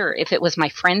matter if it was my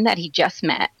friend that he just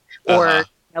met or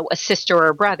a sister or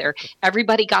a brother.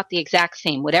 Everybody got the exact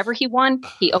same. Whatever he won,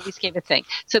 he always gave a thing.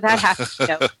 So that happened,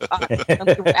 when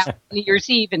we were out New Year's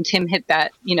Eve and Tim hit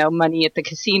that, money at the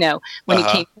casino. When he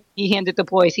came, he handed the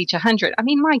boys each 100. I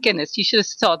mean, my goodness, you should have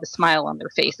saw the smile on their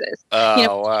faces.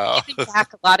 Wow. Giving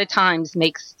back a lot of times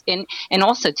makes, and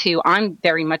also too, I'm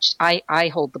very much, I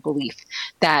hold the belief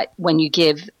that when you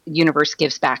give, the universe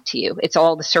gives back to you. It's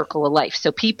all the circle of life.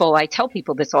 So I tell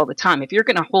people this all the time. If you're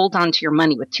going to hold on to your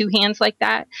money with two hands like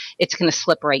that, it's going to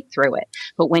slip right through it.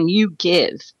 But when you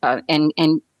give, and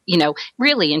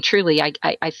really and truly,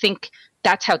 I think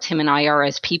that's how Tim and I are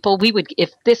as people. We would,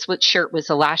 if this shirt was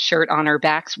the last shirt on our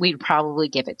backs, we'd probably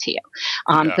give it to you.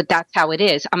 But that's how it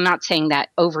is. I'm not saying that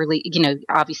overly,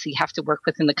 obviously you have to work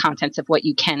within the contents of what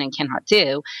you can and cannot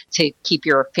do to keep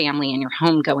your family and your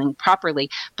home going properly.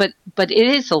 But it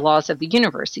is the laws of the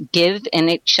universe. Give and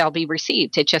it shall be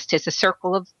received. It just is a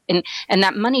circle of, and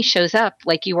that money shows up,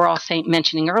 like you were all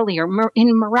mentioning earlier,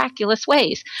 in miraculous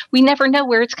ways. We never know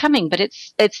where it's coming, but it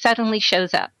suddenly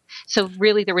shows up. So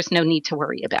really, there was no need to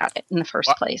worry about it in the first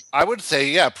place. I would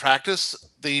say, practice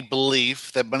the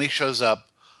belief that money shows up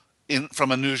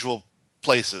from unusual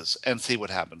places and see what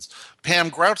happens. Pam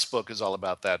Grout's book is all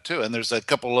about that too, and there's a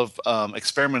couple of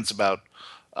experiments about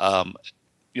having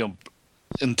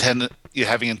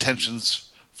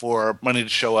intentions for money to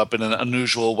show up in an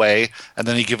unusual way, and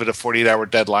then you give it a 48-hour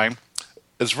deadline.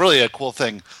 It's really a cool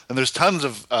thing, and there's tons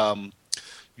of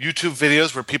YouTube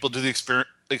videos where people do the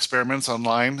experiments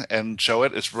online and show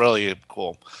it. It's really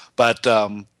cool. But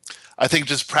I think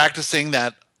just practicing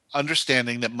that,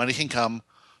 understanding that money can come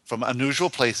from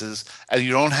unusual places, and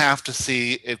you don't have to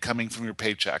see it coming from your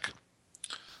paycheck.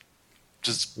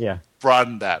 Just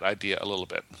broaden that idea a little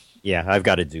bit. Yeah, I've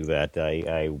got to do that.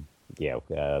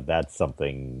 That's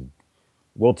something.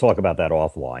 We'll talk about that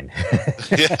offline.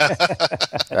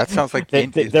 That sounds like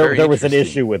there was an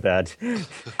issue with that.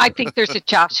 I think there's a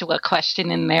Joshua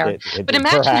question in there. But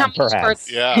imagine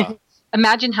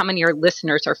imagine how many of your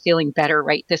listeners are feeling better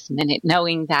right this minute,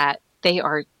 knowing that they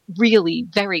are really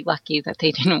very lucky that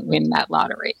they didn't win that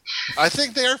lottery. I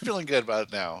think they are feeling good about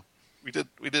it now. We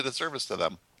did a service to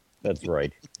them. That's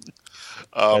right.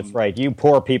 That's right. You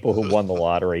poor people who won the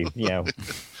lottery,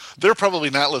 They're probably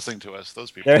not listening to us,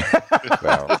 those people. They're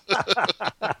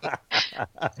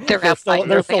still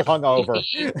hungover.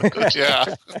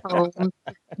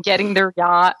 Getting their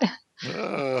yacht.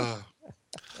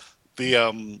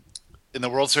 In the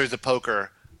World Series of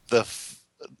Poker, it's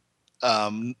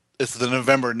the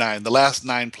November 9. The last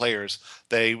 9 players,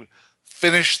 they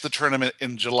finish the tournament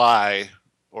in July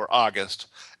or August,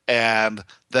 and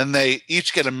then they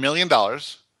each get $1 million.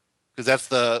 Because that's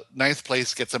the 9th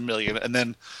place gets $1 million, and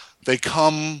then they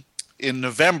come in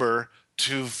November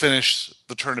to finish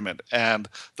the tournament, and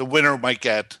the winner might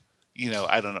get,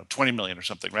 I don't know, 20 million or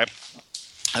something, right?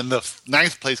 And the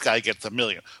 9th place guy gets $1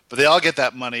 million, but they all get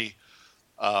that money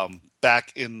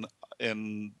back in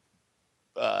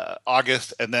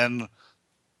August, and then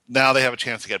now they have a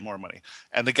chance to get more money.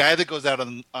 And the guy that goes out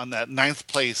on that 9th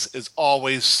place is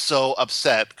always so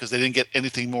upset because they didn't get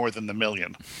anything more than the $1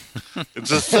 million. It's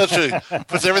just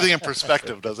puts everything in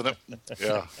perspective, doesn't it?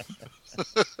 Yeah.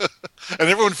 And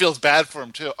everyone feels bad for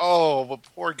him too. Oh, the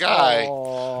poor guy.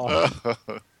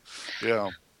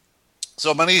 Yeah.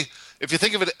 So money, if you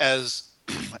think of it as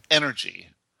energy,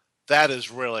 that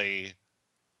is really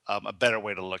a better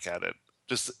way to look at it.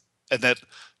 And that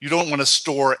you don't want to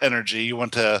store energy. You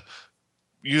want to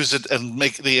use it and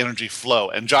make the energy flow.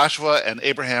 And Joshua and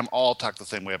Abraham all talk the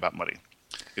same way about money.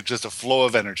 It's just a flow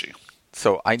of energy.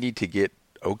 So I need to get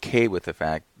okay with the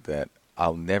fact that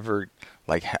I'll never,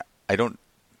 I don't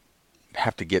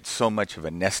have to get so much of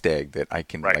a nest egg that I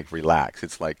can relax.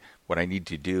 It's like what I need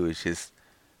to do is just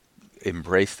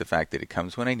embrace the fact that it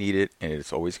comes when I need it, and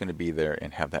it's always going to be there,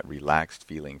 and have that relaxed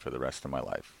feeling for the rest of my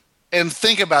life. And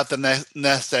think about the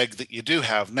nest egg that you do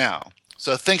have now.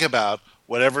 So think about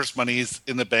whatever's money's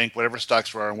in the bank, whatever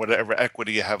stocks are, and whatever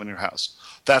equity you have in your house.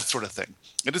 That sort of thing.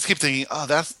 And just keep thinking,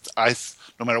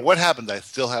 no matter what happens, I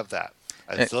still have that.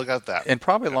 Still got that. And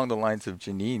probably along the lines of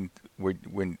Janine,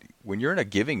 when you're in a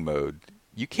giving mode,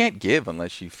 you can't give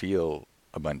unless you feel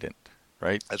abundant,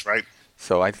 right? That's right.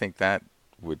 So I think that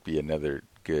would be another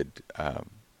good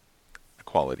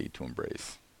quality to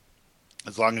embrace.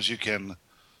 As long as you can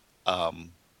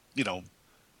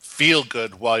feel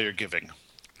good while you're giving.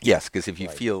 Yes, because if you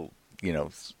feel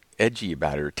edgy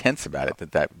about it or tense about it,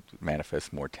 that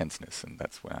manifests more tenseness, and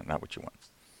that's not what you want.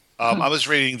 I was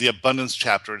reading the abundance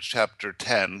chapter. It's chapter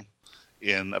 10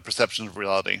 in A Perception of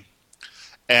Reality.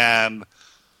 And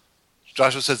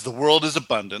Joshua says the world is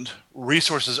abundant.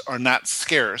 Resources are not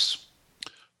scarce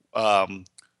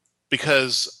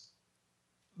because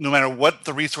no matter what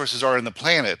the resources are in the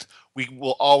planet, we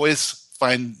will always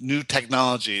find new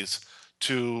technologies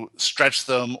to stretch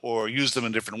them or use them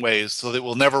in different ways so that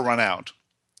we'll never run out.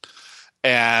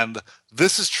 And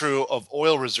this is true of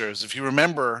oil reserves. If you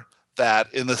remember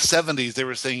that in the 70s, they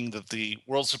were saying that the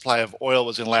world supply of oil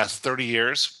was going to last 30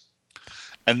 years.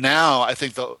 And now I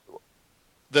think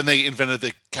then they invented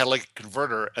the catalytic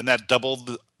converter, and that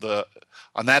doubled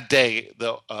on that day,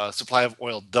 the supply of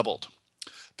oil doubled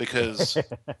because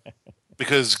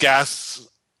gas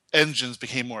engines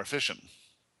became more efficient.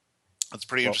 That's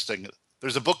pretty interesting.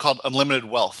 There's a book called Unlimited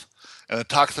Wealth, and it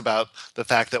talks about the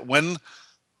fact that when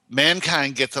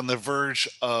mankind gets on the verge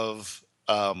of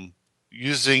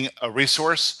using a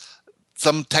resource,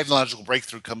 some technological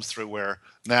breakthrough comes through where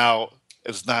now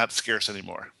it's not scarce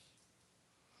anymore.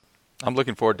 I'm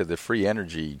looking forward to the free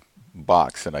energy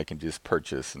box that I can just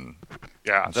purchase and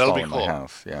that'll be in cool. my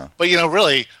house. Yeah, but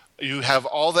really, you have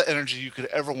all the energy you could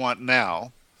ever want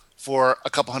now for a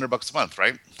couple $100 a month,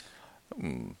 right?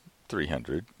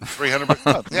 300. $300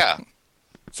 a month, yeah.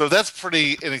 So that's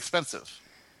pretty inexpensive.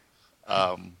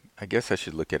 I guess I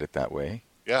should look at it that way.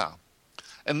 Yeah,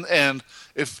 and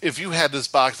if you had this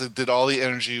box that did all the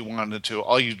energy you wanted to,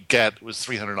 all you'd get was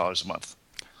 $300 a month.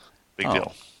 Big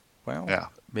deal. Well,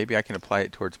 maybe I can apply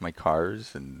it towards my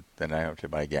cars, and then I have to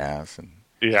buy gas.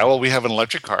 Yeah, well, we have an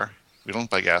electric car. We don't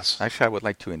buy gas. Actually, I would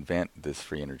like to invent this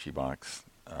free energy box,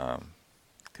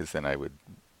 because then it would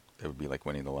be like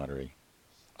winning the lottery.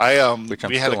 Which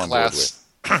we had a class.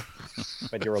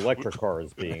 But your electric car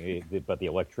but the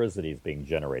electricity is being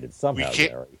generated somehow,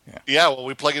 Gary. Yeah, well,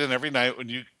 we plug it in every night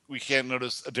when we can't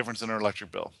notice a difference in our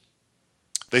electric bill.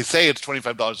 They say it's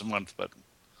 $25 a month, but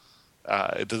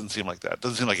it doesn't seem like that. It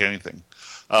doesn't seem like anything.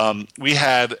 We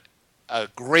had a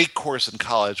great course in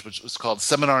college, which was called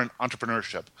Seminar in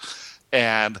Entrepreneurship.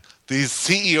 And these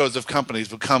CEOs of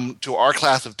companies would come to our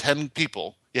class of 10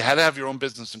 people. You had to have your own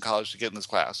business in college to get in this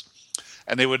class.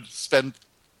 And they would spend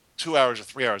 2 hours or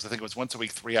 3 hours, I think it was once a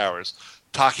week, 3 hours,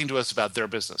 talking to us about their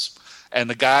business. And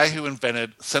the guy who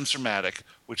invented Sensormatic,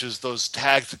 which is those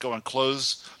tags that go on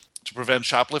clothes to prevent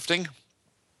shoplifting.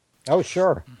 Oh,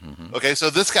 sure. Mm-hmm. Okay, so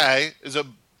this guy is a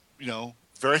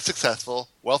very successful,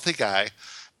 wealthy guy,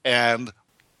 and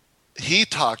he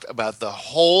talked about the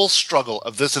whole struggle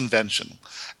of this invention,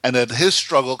 and that his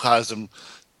struggle caused him,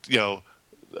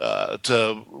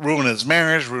 to ruin his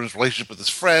marriage, ruin his relationship with his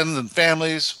friends and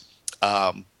families.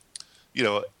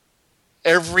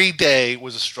 Every day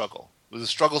was a struggle. It was a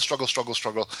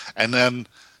struggle. And then,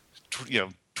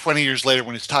 20 years later,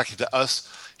 when he's talking to us,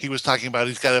 he was talking about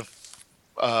he's got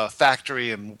a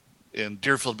factory in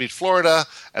Deerfield Beach, Florida,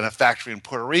 and a factory in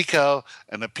Puerto Rico,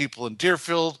 and the people in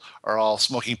Deerfield are all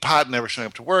smoking pot and never showing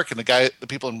up to work, and the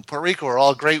people in Puerto Rico are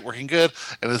all great, working good,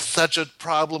 and it's such a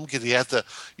problem because he has to,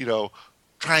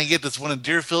 try and get this one in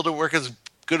Deerfield to work as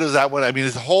good as that one. I mean,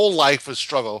 his whole life was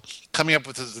struggle coming up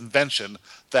with his invention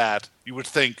that you would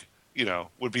think,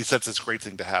 would be such a great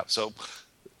thing to have. So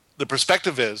the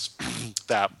perspective is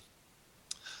that,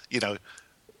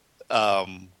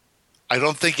 I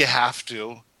don't think you have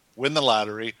to win the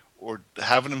lottery or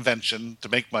have an invention to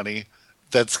make money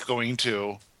that's going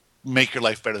to make your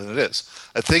life better than it is.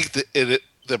 I think that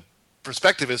the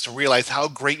perspective is to realize how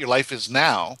great your life is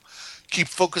now, keep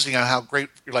focusing on how great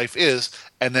your life is,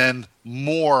 and then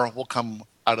more will come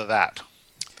out of that.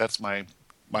 That's my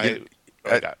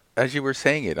as you were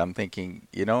saying it, I'm thinking,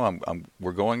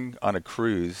 we're going on a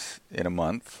cruise in a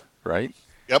month, right?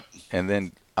 Yep. And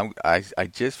then I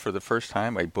just, for the first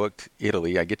time, I booked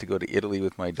Italy. I get to go to Italy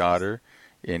with my daughter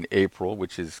in April,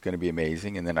 which is going to be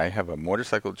amazing. And then I have a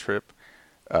motorcycle trip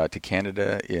to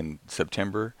Canada in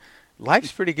September.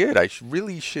 Life's pretty good. I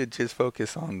really should just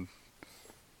focus on.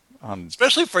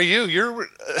 Especially for you, you're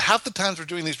half the times we're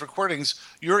doing these recordings,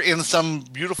 you're in some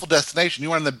beautiful destination.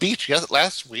 You were on the beach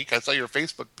last week. I saw your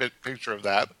Facebook picture of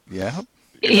that. Yeah.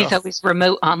 He's always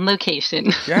remote on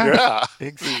location. Yeah.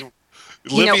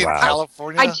 Living in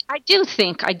California. I do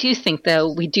think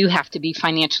though, we do have to be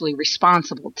financially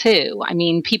responsible too. I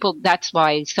mean, that's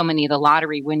why so many of the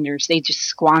lottery winners, they just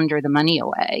squander the money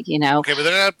away, Okay, but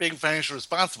they're not being financially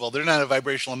responsible. They're not a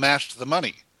vibrational match to the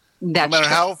money. That's no matter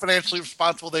true. how financially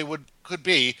responsible they could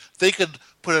be, they could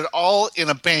put it all in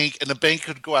a bank, and the bank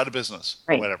could go out of business.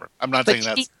 Right. Or whatever. I'm not saying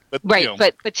that's Right,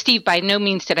 but Steve, by no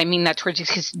means did I mean that towards you,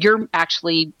 because you're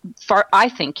actually far. I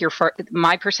think you're far.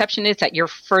 My perception is that you're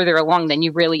further along than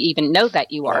you really even know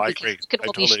that you are. I because agree. Look at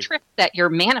all these trips that you're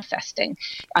manifesting.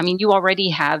 I mean, you already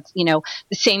have, the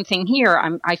same thing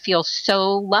here. I feel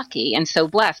so lucky and so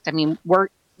blessed. I mean,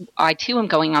 I too am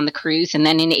going on the cruise, and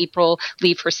then in April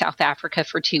leave for South Africa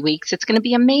for 2 weeks. It's going to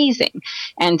be amazing.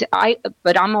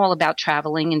 But I'm all about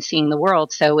traveling and seeing the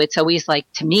world. So it's always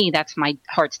like, to me, that's my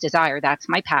heart's desire. That's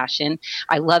my passion.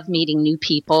 I love meeting new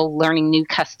people, learning new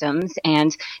customs,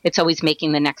 and it's always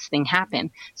making the next thing happen.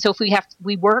 So if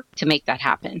we work to make that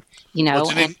happen, Well,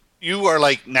 Janine, you are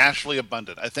like naturally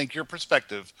abundant. I think your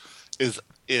perspective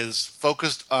is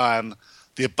focused on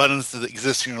the abundance that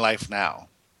exists in your life now.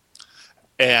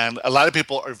 And a lot of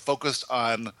people are focused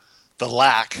on the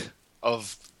lack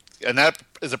of, and that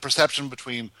is a perception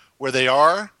between where they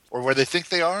are or where they think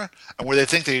they are and where they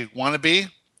think they want to be.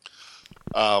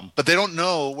 But they don't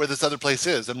know where this other place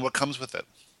is and what comes with it.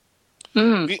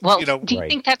 Do you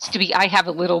think that's to be? I have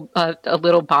a little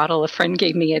bottle a friend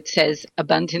gave me. It says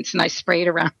abundance, and I spray it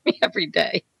around me every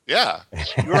day. Yeah,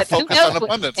 you are focused on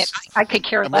abundance. I could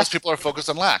care less. Most people are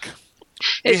focused on lack.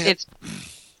 It's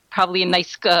probably a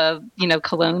nice,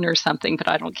 cologne or something, but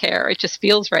I don't care. It just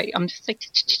feels right. I'm just like,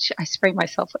 I spray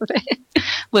myself with it.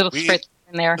 Little spritz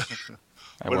in there.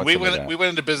 When we went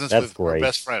into business with our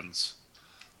best friends,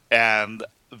 and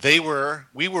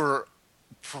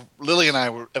Lily and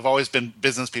I have always been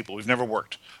business people. We've never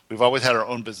worked. We've always had our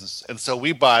own business. And so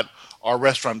we bought our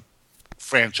restaurant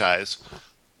franchise.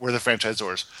 We're the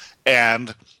franchisors.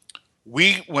 And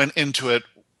we went into it.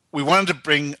 We wanted to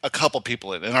bring a couple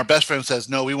people in. And our best friend says,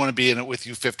 no, we want to be in it with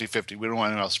you 50-50. We don't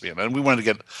want anyone else to be in it. And we wanted to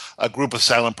get a group of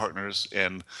silent partners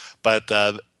in. But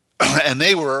and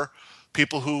they were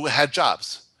people who had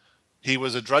jobs. He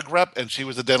was a drug rep and she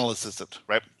was a dental assistant,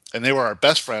 right? And they were our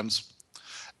best friends.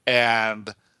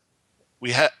 And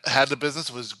we had the business.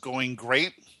 It was going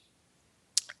great.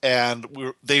 And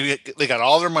they got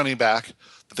all their money back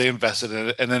that they invested in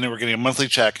it. And then they were getting a monthly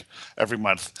check every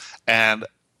month. And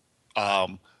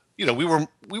we were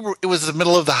it was the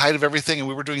middle of the height of everything, and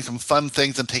we were doing some fun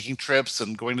things and taking trips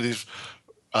and going to these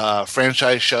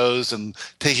franchise shows and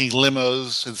taking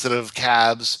limos instead of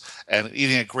cabs and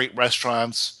eating at great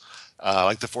restaurants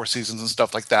like the Four Seasons and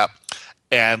stuff like that.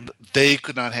 And they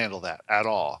could not handle that at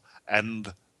all.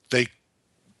 And they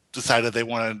decided they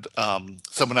wanted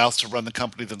someone else to run the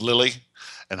company than Lily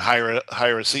and hire a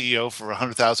CEO for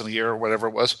 $100,000 a year or whatever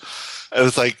it was. It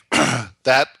was like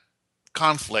that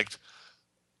conflict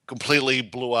completely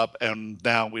blew up, and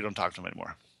now we don't talk to them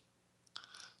anymore.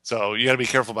 So you got to be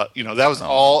careful about, that was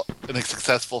all a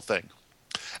successful thing.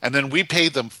 And then we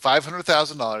paid them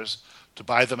 $500,000 to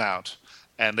buy them out,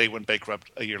 and they went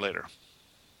bankrupt a year later.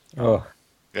 Oh.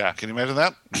 Yeah, can you imagine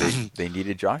that? They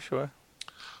needed Joshua.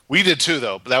 We did too,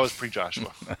 though, but that was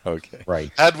pre-Joshua. Okay.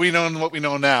 Right. Had we known what we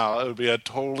know now, it would be a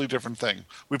totally different thing.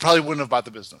 We probably wouldn't have bought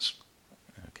the business.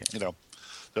 Okay.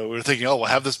 So we were thinking, we'll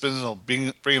have this business, we'll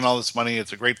bring in all this money,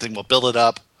 it's a great thing, we'll build it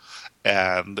up.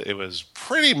 And it was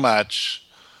pretty much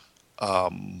a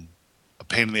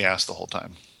pain in the ass the whole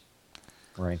time.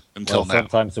 Right. Until now.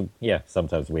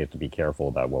 Sometimes we have to be careful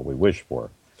about what we wish for.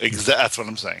 That's what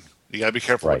I'm saying. You got to be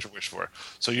careful what you wish for.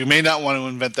 So you may not want to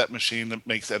invent that machine that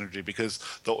makes energy, because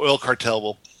the oil cartel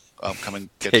will come and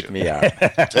get you. Take me out.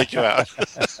 Take you out.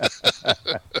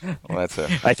 Well, that's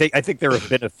I think there have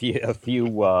been a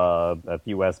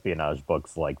few espionage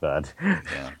books like that.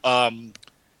 Yeah.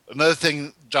 Another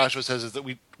thing Joshua says is that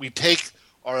we take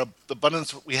the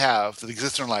abundance we have that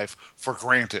exists in our life for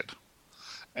granted.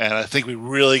 And I think we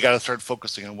really got to start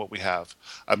focusing on what we have.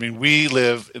 I mean, we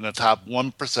live in the top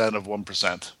 1% of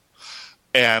 1%.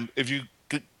 And if you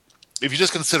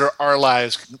just consider our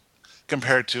lives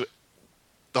compared to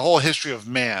the whole history of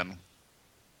man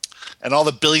and all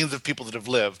the billions of people that have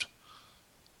lived,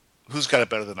 who's got it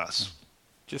better than us?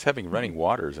 Just having running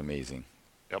water is amazing.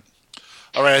 Yep.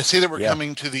 All right, I see that we're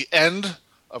coming to the end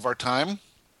of our time.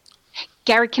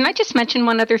 Gary, can I just mention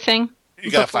one other thing? You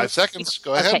got 5 seconds.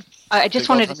 Go ahead. Okay. I just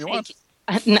wanted to say,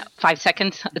 no, 5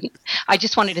 seconds. I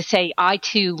just wanted to say I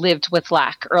too lived with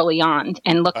lack early on,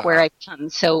 and look where I've come.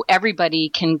 So everybody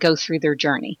can go through their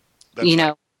journey,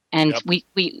 right. And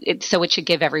so it should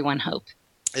give everyone hope.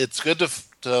 It's good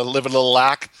to live a little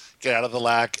lack, get out of the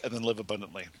lack, and then live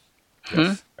abundantly.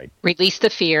 Yes. Right. Release the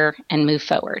fear and move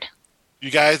forward.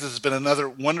 You guys, this has been another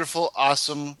wonderful,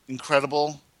 awesome,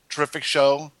 incredible, terrific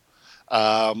show.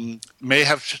 May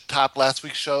have topped last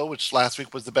week's show, which last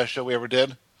week was the best show we ever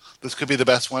did. This could be the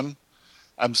best one.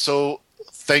 I'm so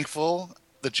thankful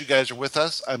that you guys are with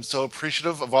us. I'm so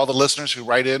appreciative of all the listeners who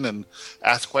write in and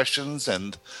ask questions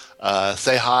and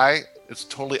say hi. It's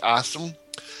totally awesome.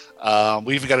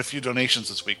 We even got a few donations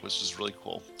this week, which is really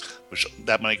cool. Which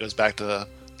that money goes back to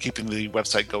keeping the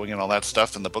website going and all that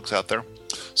stuff and the books out there.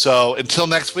 So until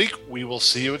next week, we will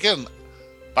see you again.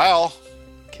 Bye all.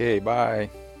 Okay, bye.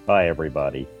 Bye,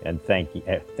 everybody. And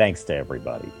thanks to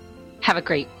everybody. Have a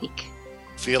great week.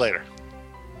 See you later.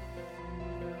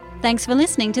 Thanks for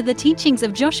listening to the Teachings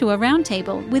of Joshua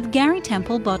Roundtable with Gary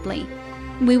Temple Bodley.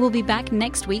 We will be back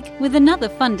next week with another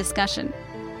fun discussion.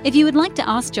 If you would like to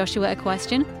ask Joshua a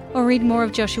question or read more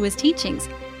of Joshua's teachings,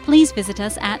 please visit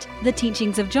us at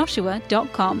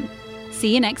theteachingsofjoshua.com.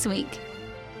 See you next week.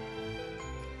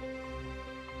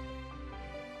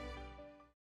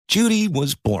 Judy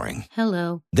was boring.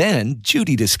 Hello. Then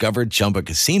Judy discovered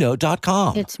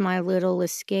ChumbaCasino.com. It's my little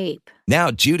escape. Now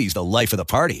Judy's the life of the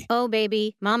party. Oh,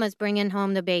 baby, mama's bringing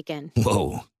home the bacon.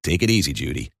 Whoa, take it easy,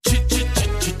 Judy.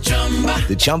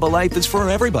 The Chumba life is for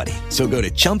everybody. So go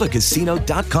to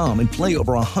ChumbaCasino.com and play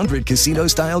over 100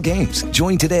 casino-style games.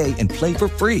 Join today and play for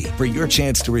free for your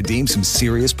chance to redeem some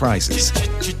serious prizes.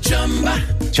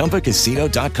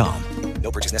 ChumbaCasino.com. No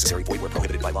purchase necessary. Void where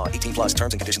prohibited by law. 18+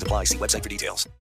 terms and conditions apply. See website for details.